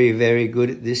very, very good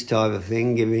at this type of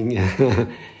thing, giving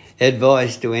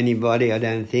advice to anybody, I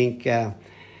don't think.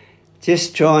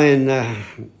 Just try and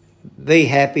be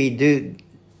happy, do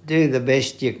the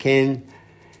best you can.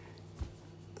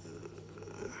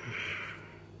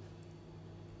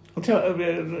 You're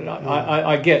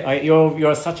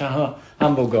such a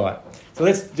humble guy. So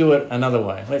let's do it another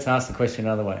way. Let's ask the question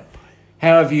another way.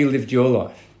 How have you lived your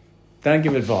life? Don't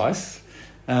give advice.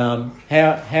 How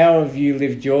have you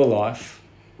lived your life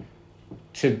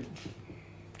to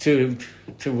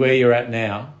where you're at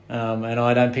now? And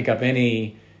I don't pick up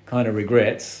any kind of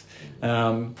regrets.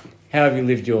 How have you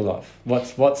lived your life?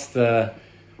 What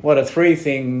are 3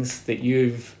 things that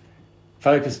you've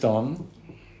focused on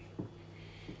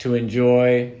to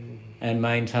enjoy and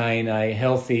maintain a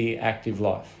healthy, active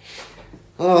life?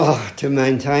 Oh, to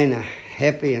maintain a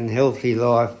happy and healthy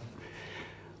life.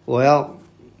 Well,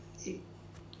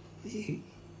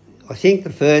 I think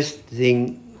the first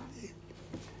thing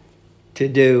to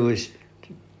do is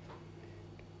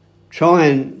try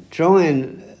and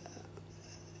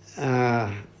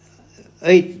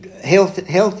eat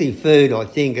healthy food. I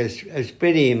think is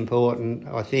pretty important.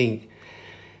 I think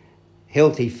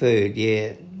healthy food,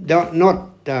 yeah.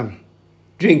 Not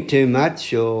drink too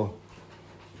much, or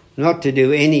not to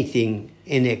do anything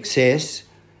in excess.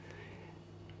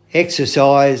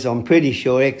 Exercise, I'm pretty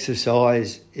sure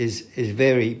exercise is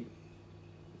very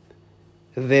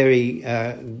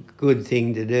good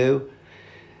thing to do.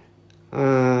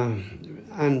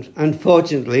 And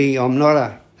unfortunately, I'm not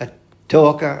a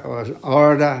talker or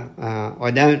orator.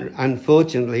 I don't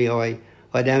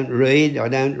read. I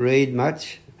don't read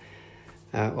much.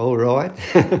 All right.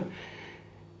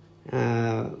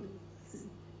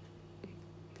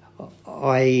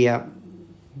 I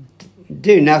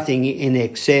do nothing in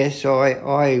excess. I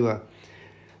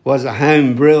was a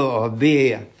home brewer of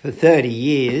beer for 30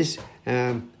 years.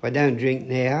 I don't drink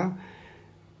now.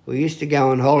 We used to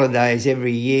go on holidays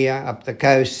every year up the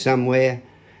coast somewhere,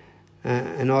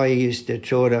 and I used to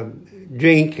try to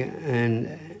drink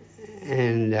and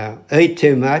eat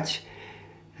too much,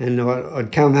 and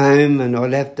I'd come home and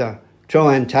I'd have to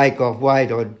try and take off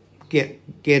weight. I'd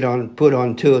put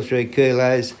on 2 or 3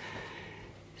 kilos.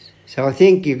 So I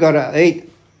think you've got to eat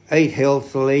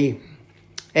healthily,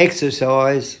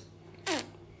 exercise.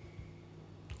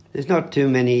 There's not too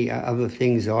many other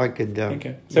things I could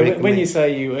Okay. So recommend. when you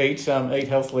say you eat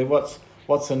healthily, what's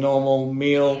a normal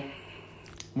meal?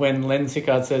 When Len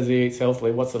Sicard says he eats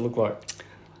healthily, what's it look like?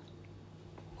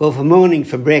 Well, for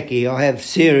brekkie, I have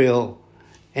cereal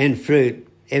and fruit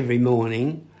every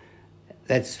morning.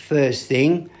 That's the first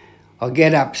thing. I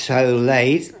get up so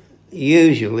late,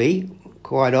 usually,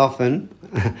 quite often,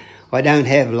 I don't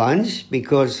have lunch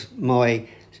because my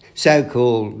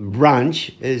so-called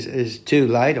brunch is too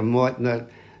late. I might not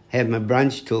have my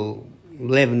brunch till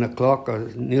 11 o'clock or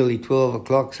nearly 12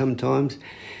 o'clock sometimes.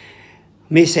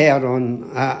 Miss out on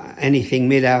anything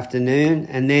mid-afternoon,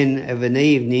 and then of an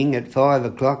evening at 5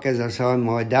 o'clock, as I say,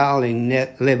 my darling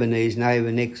Lebanese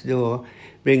neighbour next door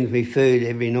brings me food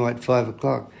every night at 5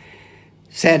 o'clock.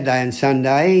 Saturday and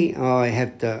Sunday, I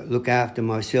have to look after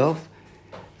myself.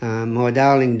 My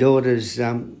darling daughters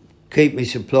keep me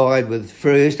supplied with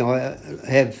fruit. I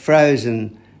have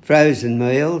frozen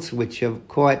meals, which are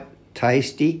quite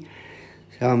tasty.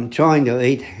 So I'm trying to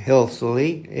eat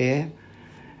healthily, yeah.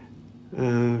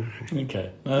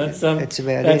 Okay, no, that's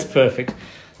about that's it. perfect.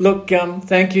 Look,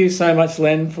 thank you so much,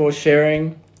 Len, for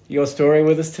sharing your story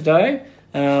with us today,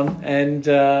 and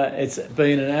it's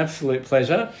been an absolute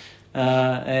pleasure.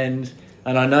 And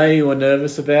I know you were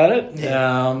nervous about it,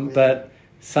 but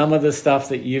some of the stuff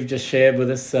that you've just shared with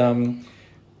us,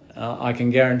 I can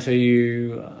guarantee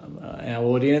you, our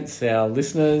audience, our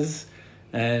listeners,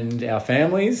 and our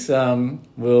families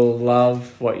will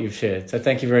love what you've shared. So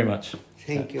thank you very much.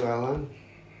 Thank you, Alan.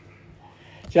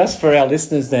 Just for our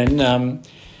listeners, then,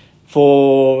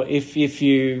 for if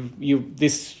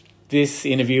this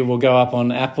interview will go up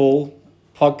on Apple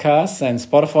Podcasts and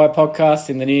Spotify Podcasts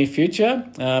in the near future.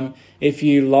 If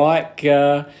you like,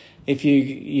 if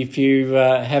you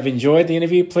have enjoyed the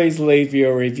interview, please leave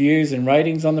your reviews and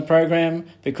ratings on the program,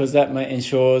 because that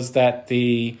ensures that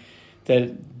an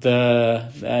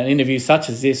interview such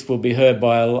as this will be heard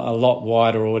by a lot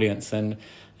wider audience, and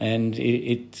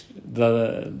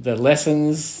the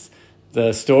lessons,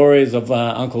 the stories of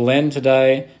Uncle Len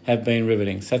today have been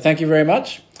riveting. So thank you very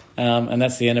much, and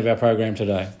that's the end of our program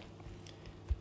today.